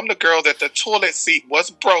informed the girl that the toilet seat was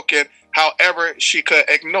broken. However, she could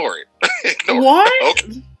ignore it. What?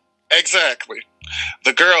 Okay. Exactly.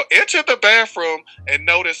 The girl entered the bathroom and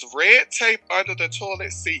noticed red tape under the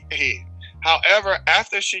toilet seat head. However,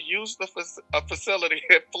 after she used the facility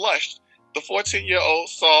and flushed, the 14-year-old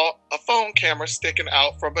saw a phone camera sticking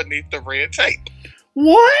out from beneath the red tape.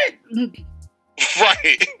 What?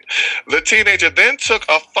 Right. The teenager then took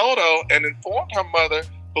a photo and informed her mother,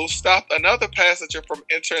 who stopped another passenger from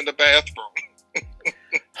entering the bathroom.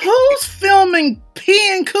 Who's filming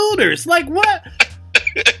pee and cooters? Like, what?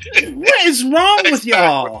 What is wrong with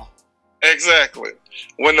y'all? Exactly.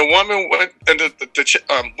 When the woman went in the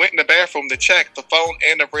bathroom to check, the phone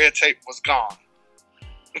and the red tape was gone.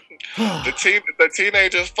 The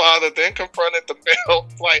teenager's father then confronted the male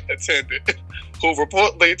flight attendant, who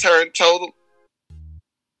reportedly turned total.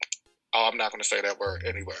 Oh, I'm not going to say that word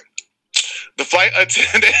anyway. The flight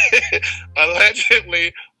attendant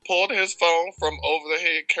allegedly pulled his phone from over the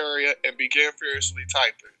head carrier and began furiously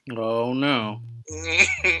typing. Oh no!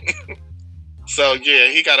 So yeah,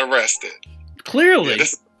 he got arrested. Clearly. Yeah,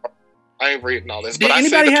 I ain't reading all this. Did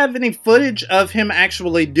anybody have any footage of him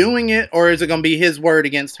actually doing it, or is it going to be his word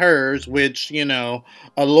against hers? Which, you know,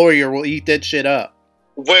 a lawyer will eat that shit up.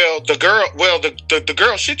 Well, the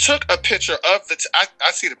girl, she took a picture of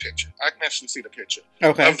I see the picture. I can actually see the picture.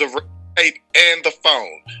 Okay. Of the tape and the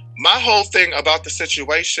phone. My whole thing about the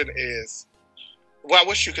situation is, well, I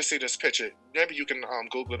wish you could see this picture. Maybe you can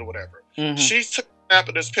Google it or whatever. Mm-hmm. She took a snap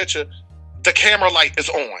of this picture. The camera light is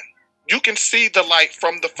on. You can see the light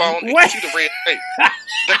from the phone and you see the red tape.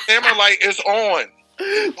 The camera light is on.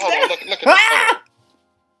 Hold on, look at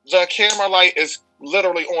this. The camera light is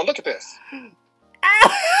literally on. Look at this.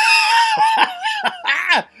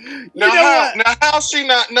 Now how she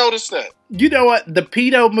not noticed that? You know what? The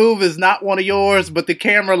pedo move is not one of yours, but the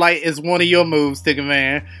camera light is one of your moves, Sticker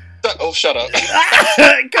Man. Oh, shut up.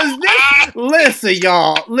 Because listen,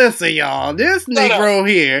 y'all. This Negro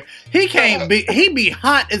here, he be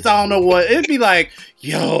hot as I don't know what. It'd be like,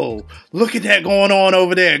 yo, look at that going on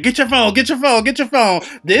over there. Get your phone.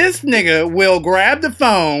 This nigga will grab the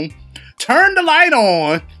phone, turn the light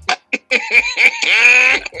on,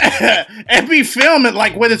 and be filming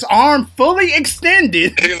like with his arm fully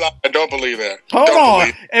extended. He's like, I don't believe that. Hold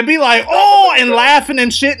on. And be like, oh, and laughing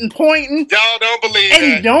and shit and pointing. Y'all don't believe and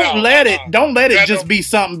that. And don't let it just be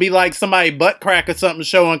something, be like somebody butt crack or something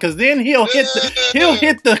showing, because then he'll hit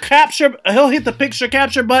the picture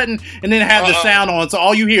capture button and then have the sound on, so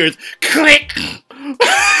all you hear is click.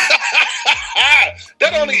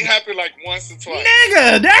 That only happened like once or twice.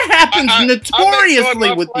 Nigga, that happens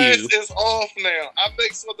notoriously with you. I make sure the flash is off now. I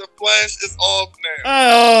make sure the flash is off now.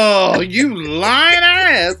 Oh, you lying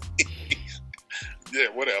ass. Yeah,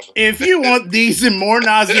 whatever. If you want these and more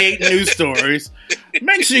nauseating news stories,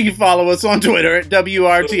 make sure you follow us on Twitter at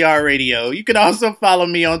WRTR Radio. You can also follow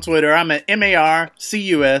me on Twitter. I'm at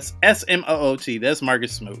MarcusSmoot. That's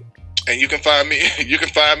Marcus Smoot. And you can find me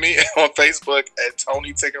on Facebook at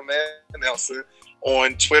Tony Tickerman Nelson,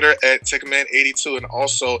 on Twitter at Tickerman82, and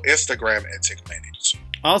also Instagram at Tickerman82.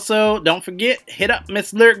 Also, don't forget, hit up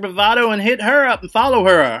Miss Lyric Bravado and hit her up and follow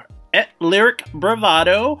her at Lyric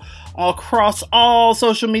Bravado across all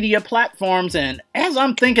social media platforms. And as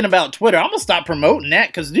I'm thinking about Twitter, I'm going to stop promoting that,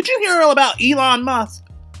 because did you hear all about Elon Musk?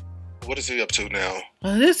 What is he up to now?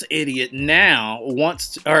 This idiot now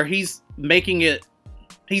he's making it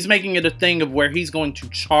a thing of where he's going to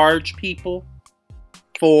charge people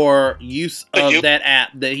for use of that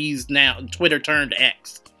app that he's now Twitter turned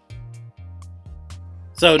X.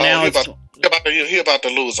 So now he's about to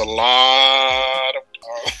lose a lot of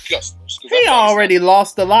customers. He already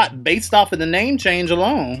lost a lot based off of the name change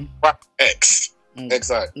alone. X.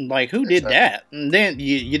 Exactly. Like, who did that? And then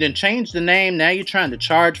you didn't change the name. Now you're trying to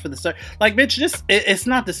charge for the like, bitch. It's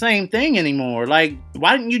not the same thing anymore. Like,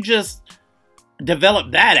 why didn't you just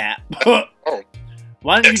develop that app?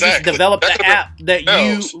 Why didn't you just develop the app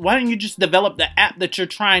why didn't you just develop the app that you're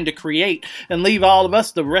trying to create and leave all of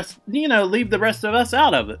us leave the rest of us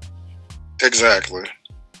out of it? Exactly.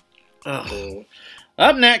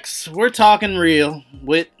 Up next, we're talking real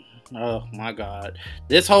with, oh my God,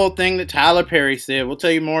 this whole thing that Tyler Perry said. We'll tell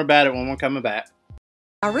you more about it when we're coming back.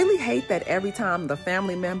 I really hate that every time the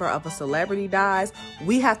family member of a celebrity dies,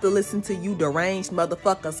 we have to listen to you deranged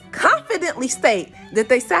motherfuckers confidently state that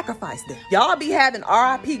they sacrificed them. Y'all be having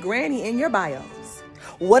R.I.P. Granny in your bios.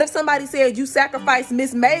 What if somebody said you sacrificed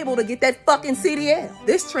Miss Mabel to get that fucking CDL?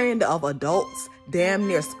 This trend of adults damn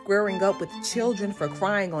near squaring up with children for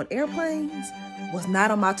crying on airplanes was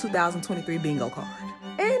not on my 2023 bingo card.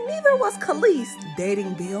 And neither was Khalees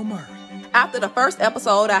dating Bill Murray. After the first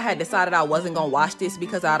episode, I had decided I wasn't going to watch this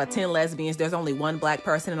because out of 10 lesbians, there's only one black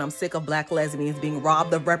person, and I'm sick of black lesbians being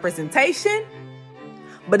robbed of representation.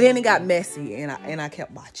 But then it got messy, and I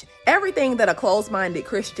kept watching. Everything that a closed-minded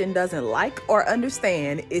Christian doesn't like or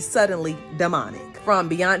understand is suddenly demonic. From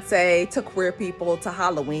Beyonce to queer people to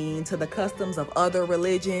Halloween to the customs of other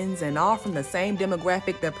religions, and all from the same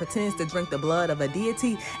demographic that pretends to drink the blood of a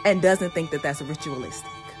deity and doesn't think that that's ritualistic.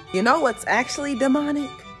 You know what's actually demonic?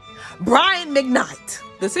 Brian McKnight.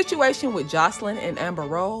 The situation with Jocelyn and Amber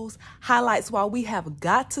Rose highlights why we have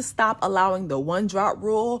got to stop allowing the one-drop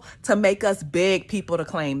rule to make us beg people to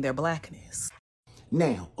claim their blackness.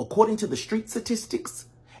 Now, according to the street statistics,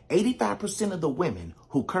 85% of the women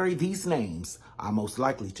who carry these names are most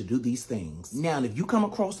likely to do these things. Now, if you come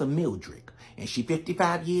across a Mildred and she's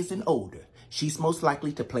 55 years and older, she's most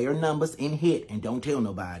likely to play her numbers and hit and don't tell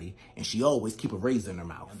nobody, and she always keep a razor in her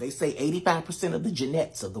mouth. They say 85% of the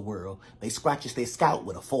Jeanettes of the world, they scratches their scalp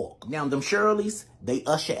with a fork. Now, them Shirleys, they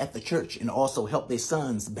usher at the church and also help their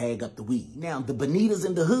sons bag up the weed. Now, the Bonitas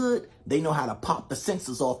in the hood, they know how to pop the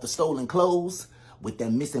sensors off the stolen clothes with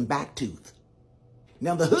their missing back tooth.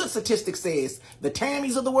 Now, the hood statistic says the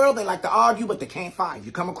Tammys of the world, they like to argue, but they can't fight.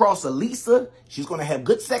 You come across a Lisa, she's going to have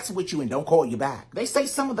good sex with you and don't call you back. They say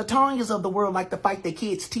some of the Tanyas of the world like to fight their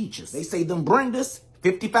kids' teachers. They say them Brendas,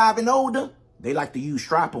 55 and older, they like to use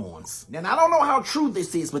strap-ons. Now, I don't know how true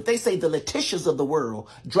this is, but they say the Letitias of the world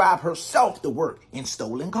drive herself to work in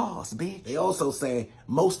stolen cars, bitch. They also say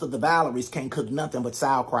most of the Valeries can't cook nothing but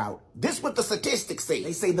sauerkraut. This what the statistics say.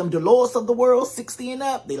 They say them Dolores of the world, 60 and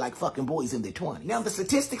up, they like fucking boys in their 20s. Now, the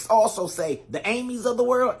statistics also say the Amy's of the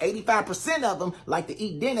world, 85% of them like to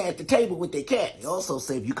eat dinner at the table with their cat. They also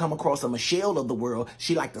say if you come across a Michelle of the world,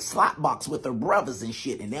 she like to slot box with her brothers and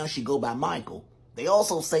shit, and now she go by Michael. They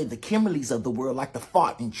also say the Kimberlys of the world like to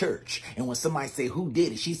fart in church. And when somebody say, who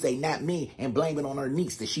did it? She say, not me, and blame it on her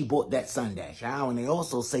niece that she bought that Sunday. And they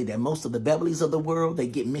also say that most of the Beveleys of the world, they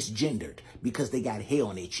get misgendered because they got hair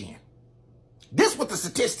on their chin. This what the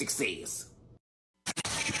statistics says.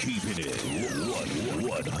 Keeping it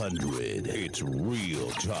 100. It's Real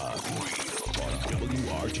Talk. On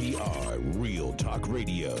WRTR, Real Talk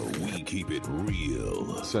Radio. We keep it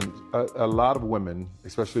real. So, a lot of women,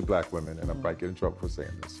 especially black women, and I might get in trouble for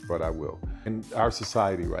saying this, but I will. In our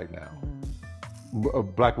society right now,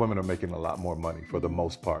 black women are making a lot more money for the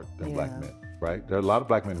most part than black men, right? There are a lot of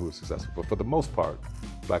black men who are successful, but for the most part,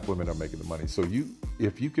 black women are making the money. So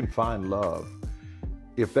if you can find love,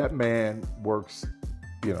 if that man works,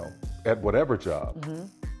 at whatever job,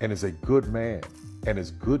 and is a good man, and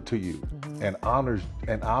is good to you, and honors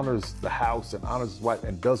the house, and honors his wife,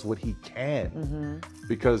 and does what he can,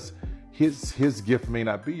 because his gift may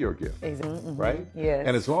not be your gift. Exactly. Mm-hmm. Right? Yes.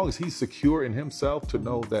 And as long as he's secure in himself to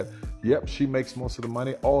know that, yep, she makes most of the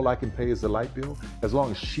money, all I can pay is the light bill, as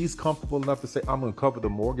long as she's comfortable enough to say, I'm going to cover the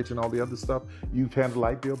mortgage and all the other stuff, you handle the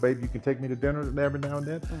light bill, baby, you can take me to dinner every now and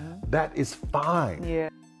then, that is fine. Yeah.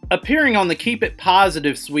 Appearing on the Keep It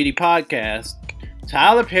Positive, Sweetie podcast,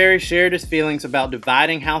 Tyler Perry shared his feelings about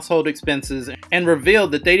dividing household expenses and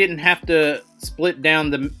revealed that they didn't have to split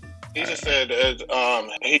down the... He just said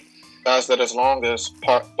he says that as long as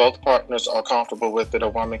both partners are comfortable with it, a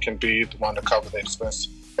woman can be the one to cover the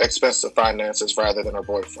expensive finances rather than her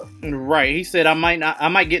boyfriend. Right. He said, I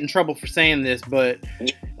might get in trouble for saying this, but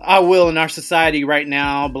I will. In our society right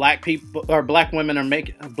now, black women are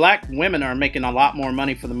making a lot more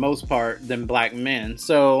money for the most part than black men.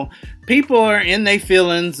 So people are in their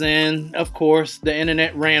feelings, and of course the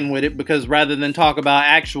internet ran with it, because rather than talk about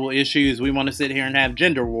actual issues, we want to sit here and have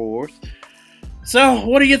gender wars. So,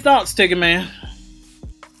 what are your thoughts, Tigger Man?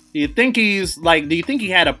 Do you think he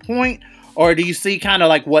had a point, or do you see kind of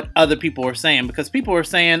like what other people are saying? Because people are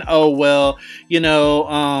saying, oh, well,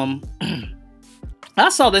 I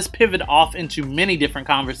saw this pivot off into many different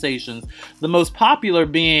conversations. The most popular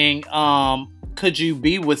being, could you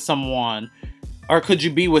be with someone, or could you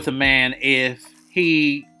be with a man if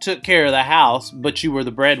he took care of the house, but you were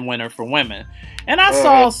the breadwinner for women? And I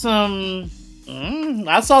saw some varying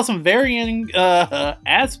I saw some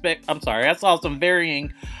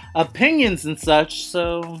varying opinions and such.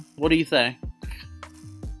 So, what do you think?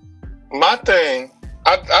 My thing,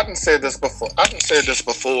 I didn't say this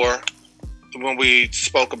before. When we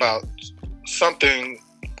spoke about something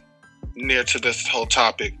near to this whole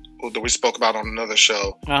topic that we spoke about on another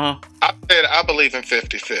show. I said I believe in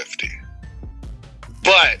 50-50,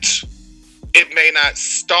 but it may not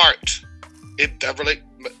start.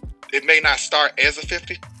 It may not start as a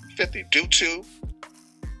 50-50 due to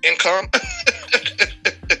income.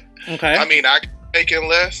 Okay. I mean, I could be making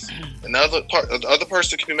less, and the other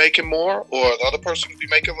person could be making more, or the other person could be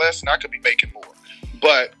making less, and I could be making more.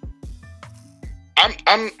 But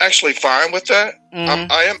I'm actually fine with that.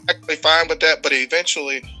 I am actually fine with that. But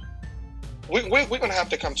eventually, we're going to have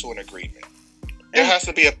to come to an agreement. There has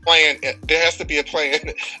to be a plan. There has to be a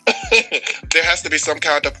plan. There has to be some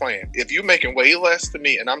kind of plan. If you're making way less than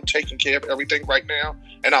me and I'm taking care of everything right now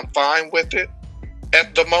and I'm fine with it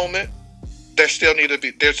at the moment, there still need to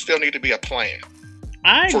be a plan.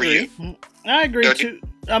 I agree. I agree too.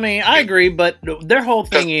 I mean, I agree, but their whole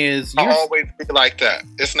thing is I'll always be like that.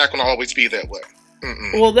 It's not going to always be that way.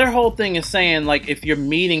 Well, their whole thing is saying, like, if you're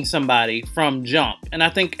meeting somebody from jump, and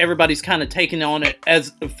I think everybody's kind of taking on it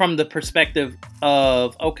as from the perspective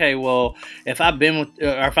of, okay, well, if I've been with,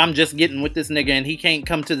 or if I'm just getting with this nigga and he can't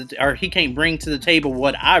he can't bring to the table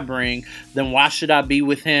what I bring, then why should I be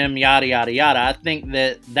with him? Yada yada yada. I think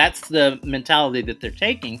that's the mentality that they're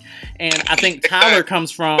taking, and I think Tyler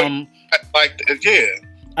comes from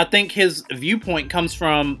I think his viewpoint comes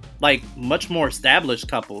from, like, much more established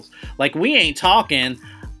couples. Like, we ain't talking,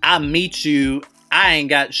 I meet you, I ain't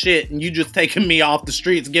got shit, and you just taking me off the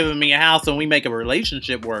streets, giving me a house, and we make a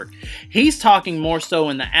relationship work. He's talking more so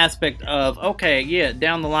in the aspect of, okay, yeah,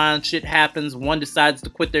 down the line, shit happens, one decides to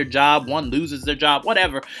quit their job, one loses their job,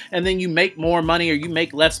 whatever, and then you make more money, or you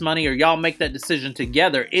make less money, or y'all make that decision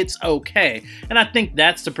together, it's okay. And I think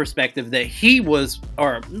that's the perspective that he was,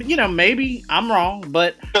 or, maybe I'm wrong,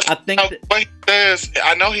 but I think that... What he says,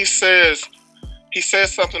 I know he says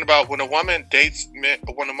something about when a woman dates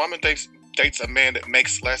a man that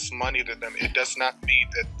makes less money than them, it does not mean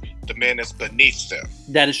that the man is beneath them.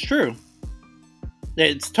 That is true.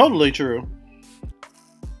 It's totally true.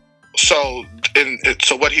 So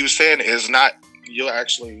what he was saying is not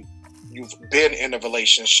you've been in a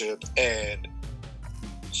relationship and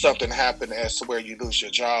something happened as to where you lose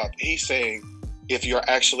your job. He's saying if you're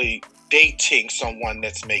actually dating someone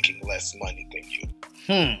that's making less money than you.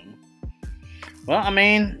 Well, I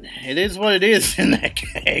mean, it is what it is in that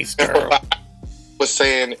case, girl. Was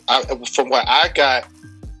saying,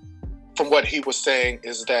 from what he was saying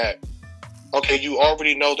is that, okay, you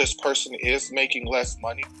already know this person is making less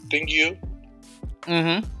money than you.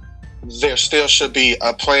 There still should be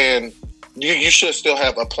a plan. You should still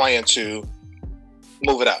have a plan to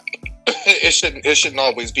move it up. It shouldn't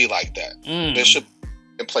always be like that. There should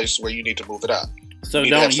be a place where you need to move it up. So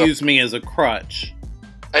don't use me as a crutch.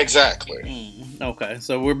 Exactly. Okay,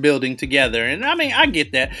 so we're building together, and I mean, I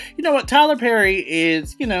get that. You know what, Tyler Perry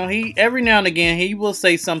is, he every now and again he will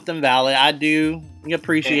say something valid. I do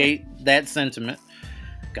appreciate that sentiment.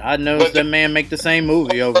 God knows that man make the same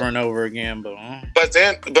movie over and over again, but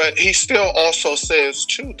he still also says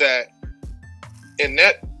too that in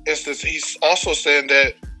that instance he's also saying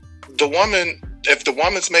that if the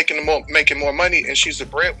woman's making more money and she's a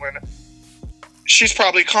breadwinner, she's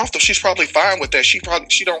probably comfortable. She's probably fine with that. She don't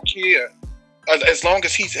care. As long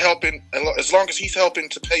as he's helping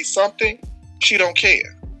to pay something, she don't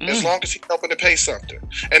care. As long as he's helping to pay something.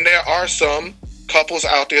 And there are some couples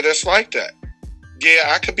out there that's like that.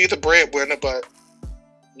 Yeah, I could be the breadwinner, but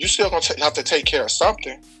you still gonna have to take care of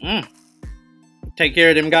something. Take care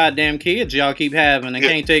of them goddamn kids y'all keep having and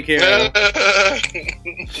can't take care of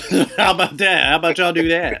them. How about that? How about y'all do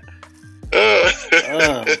that?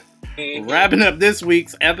 Wrapping up this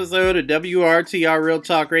week's episode of WRTR Real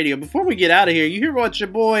Talk Radio. Before we get out of here, you hear what your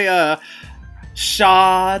boy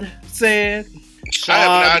Shad said? I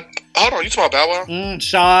have not. Hold on, you talking about Bow Wow?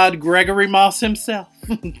 Shad Gregory Moss himself.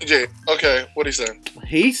 Yeah, okay. What'd he say?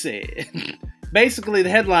 He said, basically the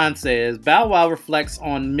headline says, Bow Wow reflects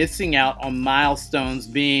on missing out on milestones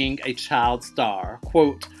being a child star.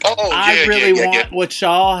 Quote, I really want what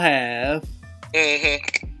y'all have.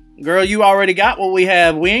 Girl, you already got what we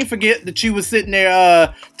have. We ain't forget that you was sitting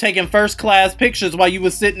there taking first class pictures while you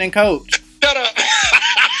was sitting in coach. Shut up.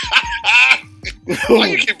 Why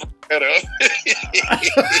you keep bringing that up?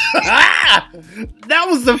 That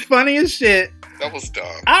was the funniest shit. That was dumb.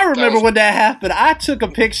 I remember when that happened. I took a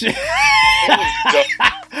picture.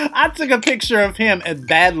 I took a picture of him and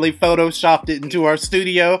badly photoshopped it into our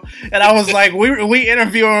studio. And I was like, we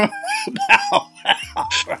interview him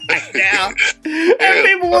right now. And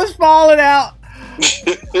people was falling out.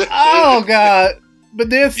 Oh, God. But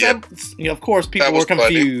then, of course, people were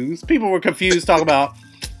confused. Funny. People were confused talking about,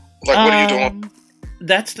 like, what are you doing?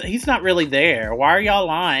 He's not really there. Why are y'all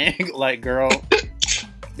lying? Like, girl,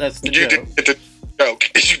 that's the joke. Didn't get the joke.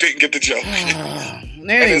 You didn't get the joke.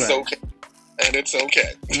 Anyway. And it's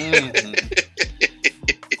okay.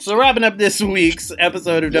 So wrapping up this week's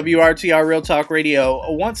episode of WRTR Real Talk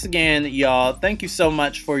Radio. Once again, y'all, thank you so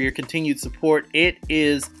much for your continued support. It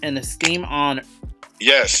is an esteemed honor.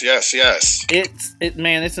 Yes.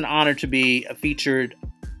 It's an honor to be featured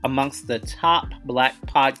amongst the top black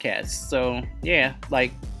podcasts. So yeah,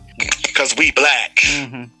 like, because we black.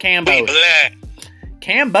 Cambodia. We black.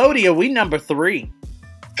 Cambodia, we number 3.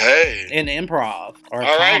 Hey. In improv or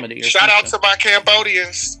all comedy. Right. Or Shout something. out to my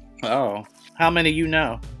Cambodians. Oh. How many you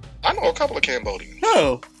know? I know a couple of Cambodians.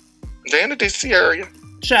 Oh. They're in the DC area.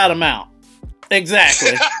 Shout them out.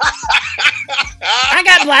 Exactly. I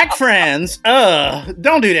got black friends.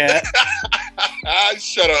 Don't do that.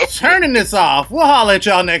 Shut up. Turning this off. We'll holler at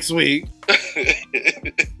y'all next week.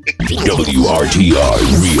 WRTR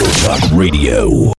Real Talk Radio.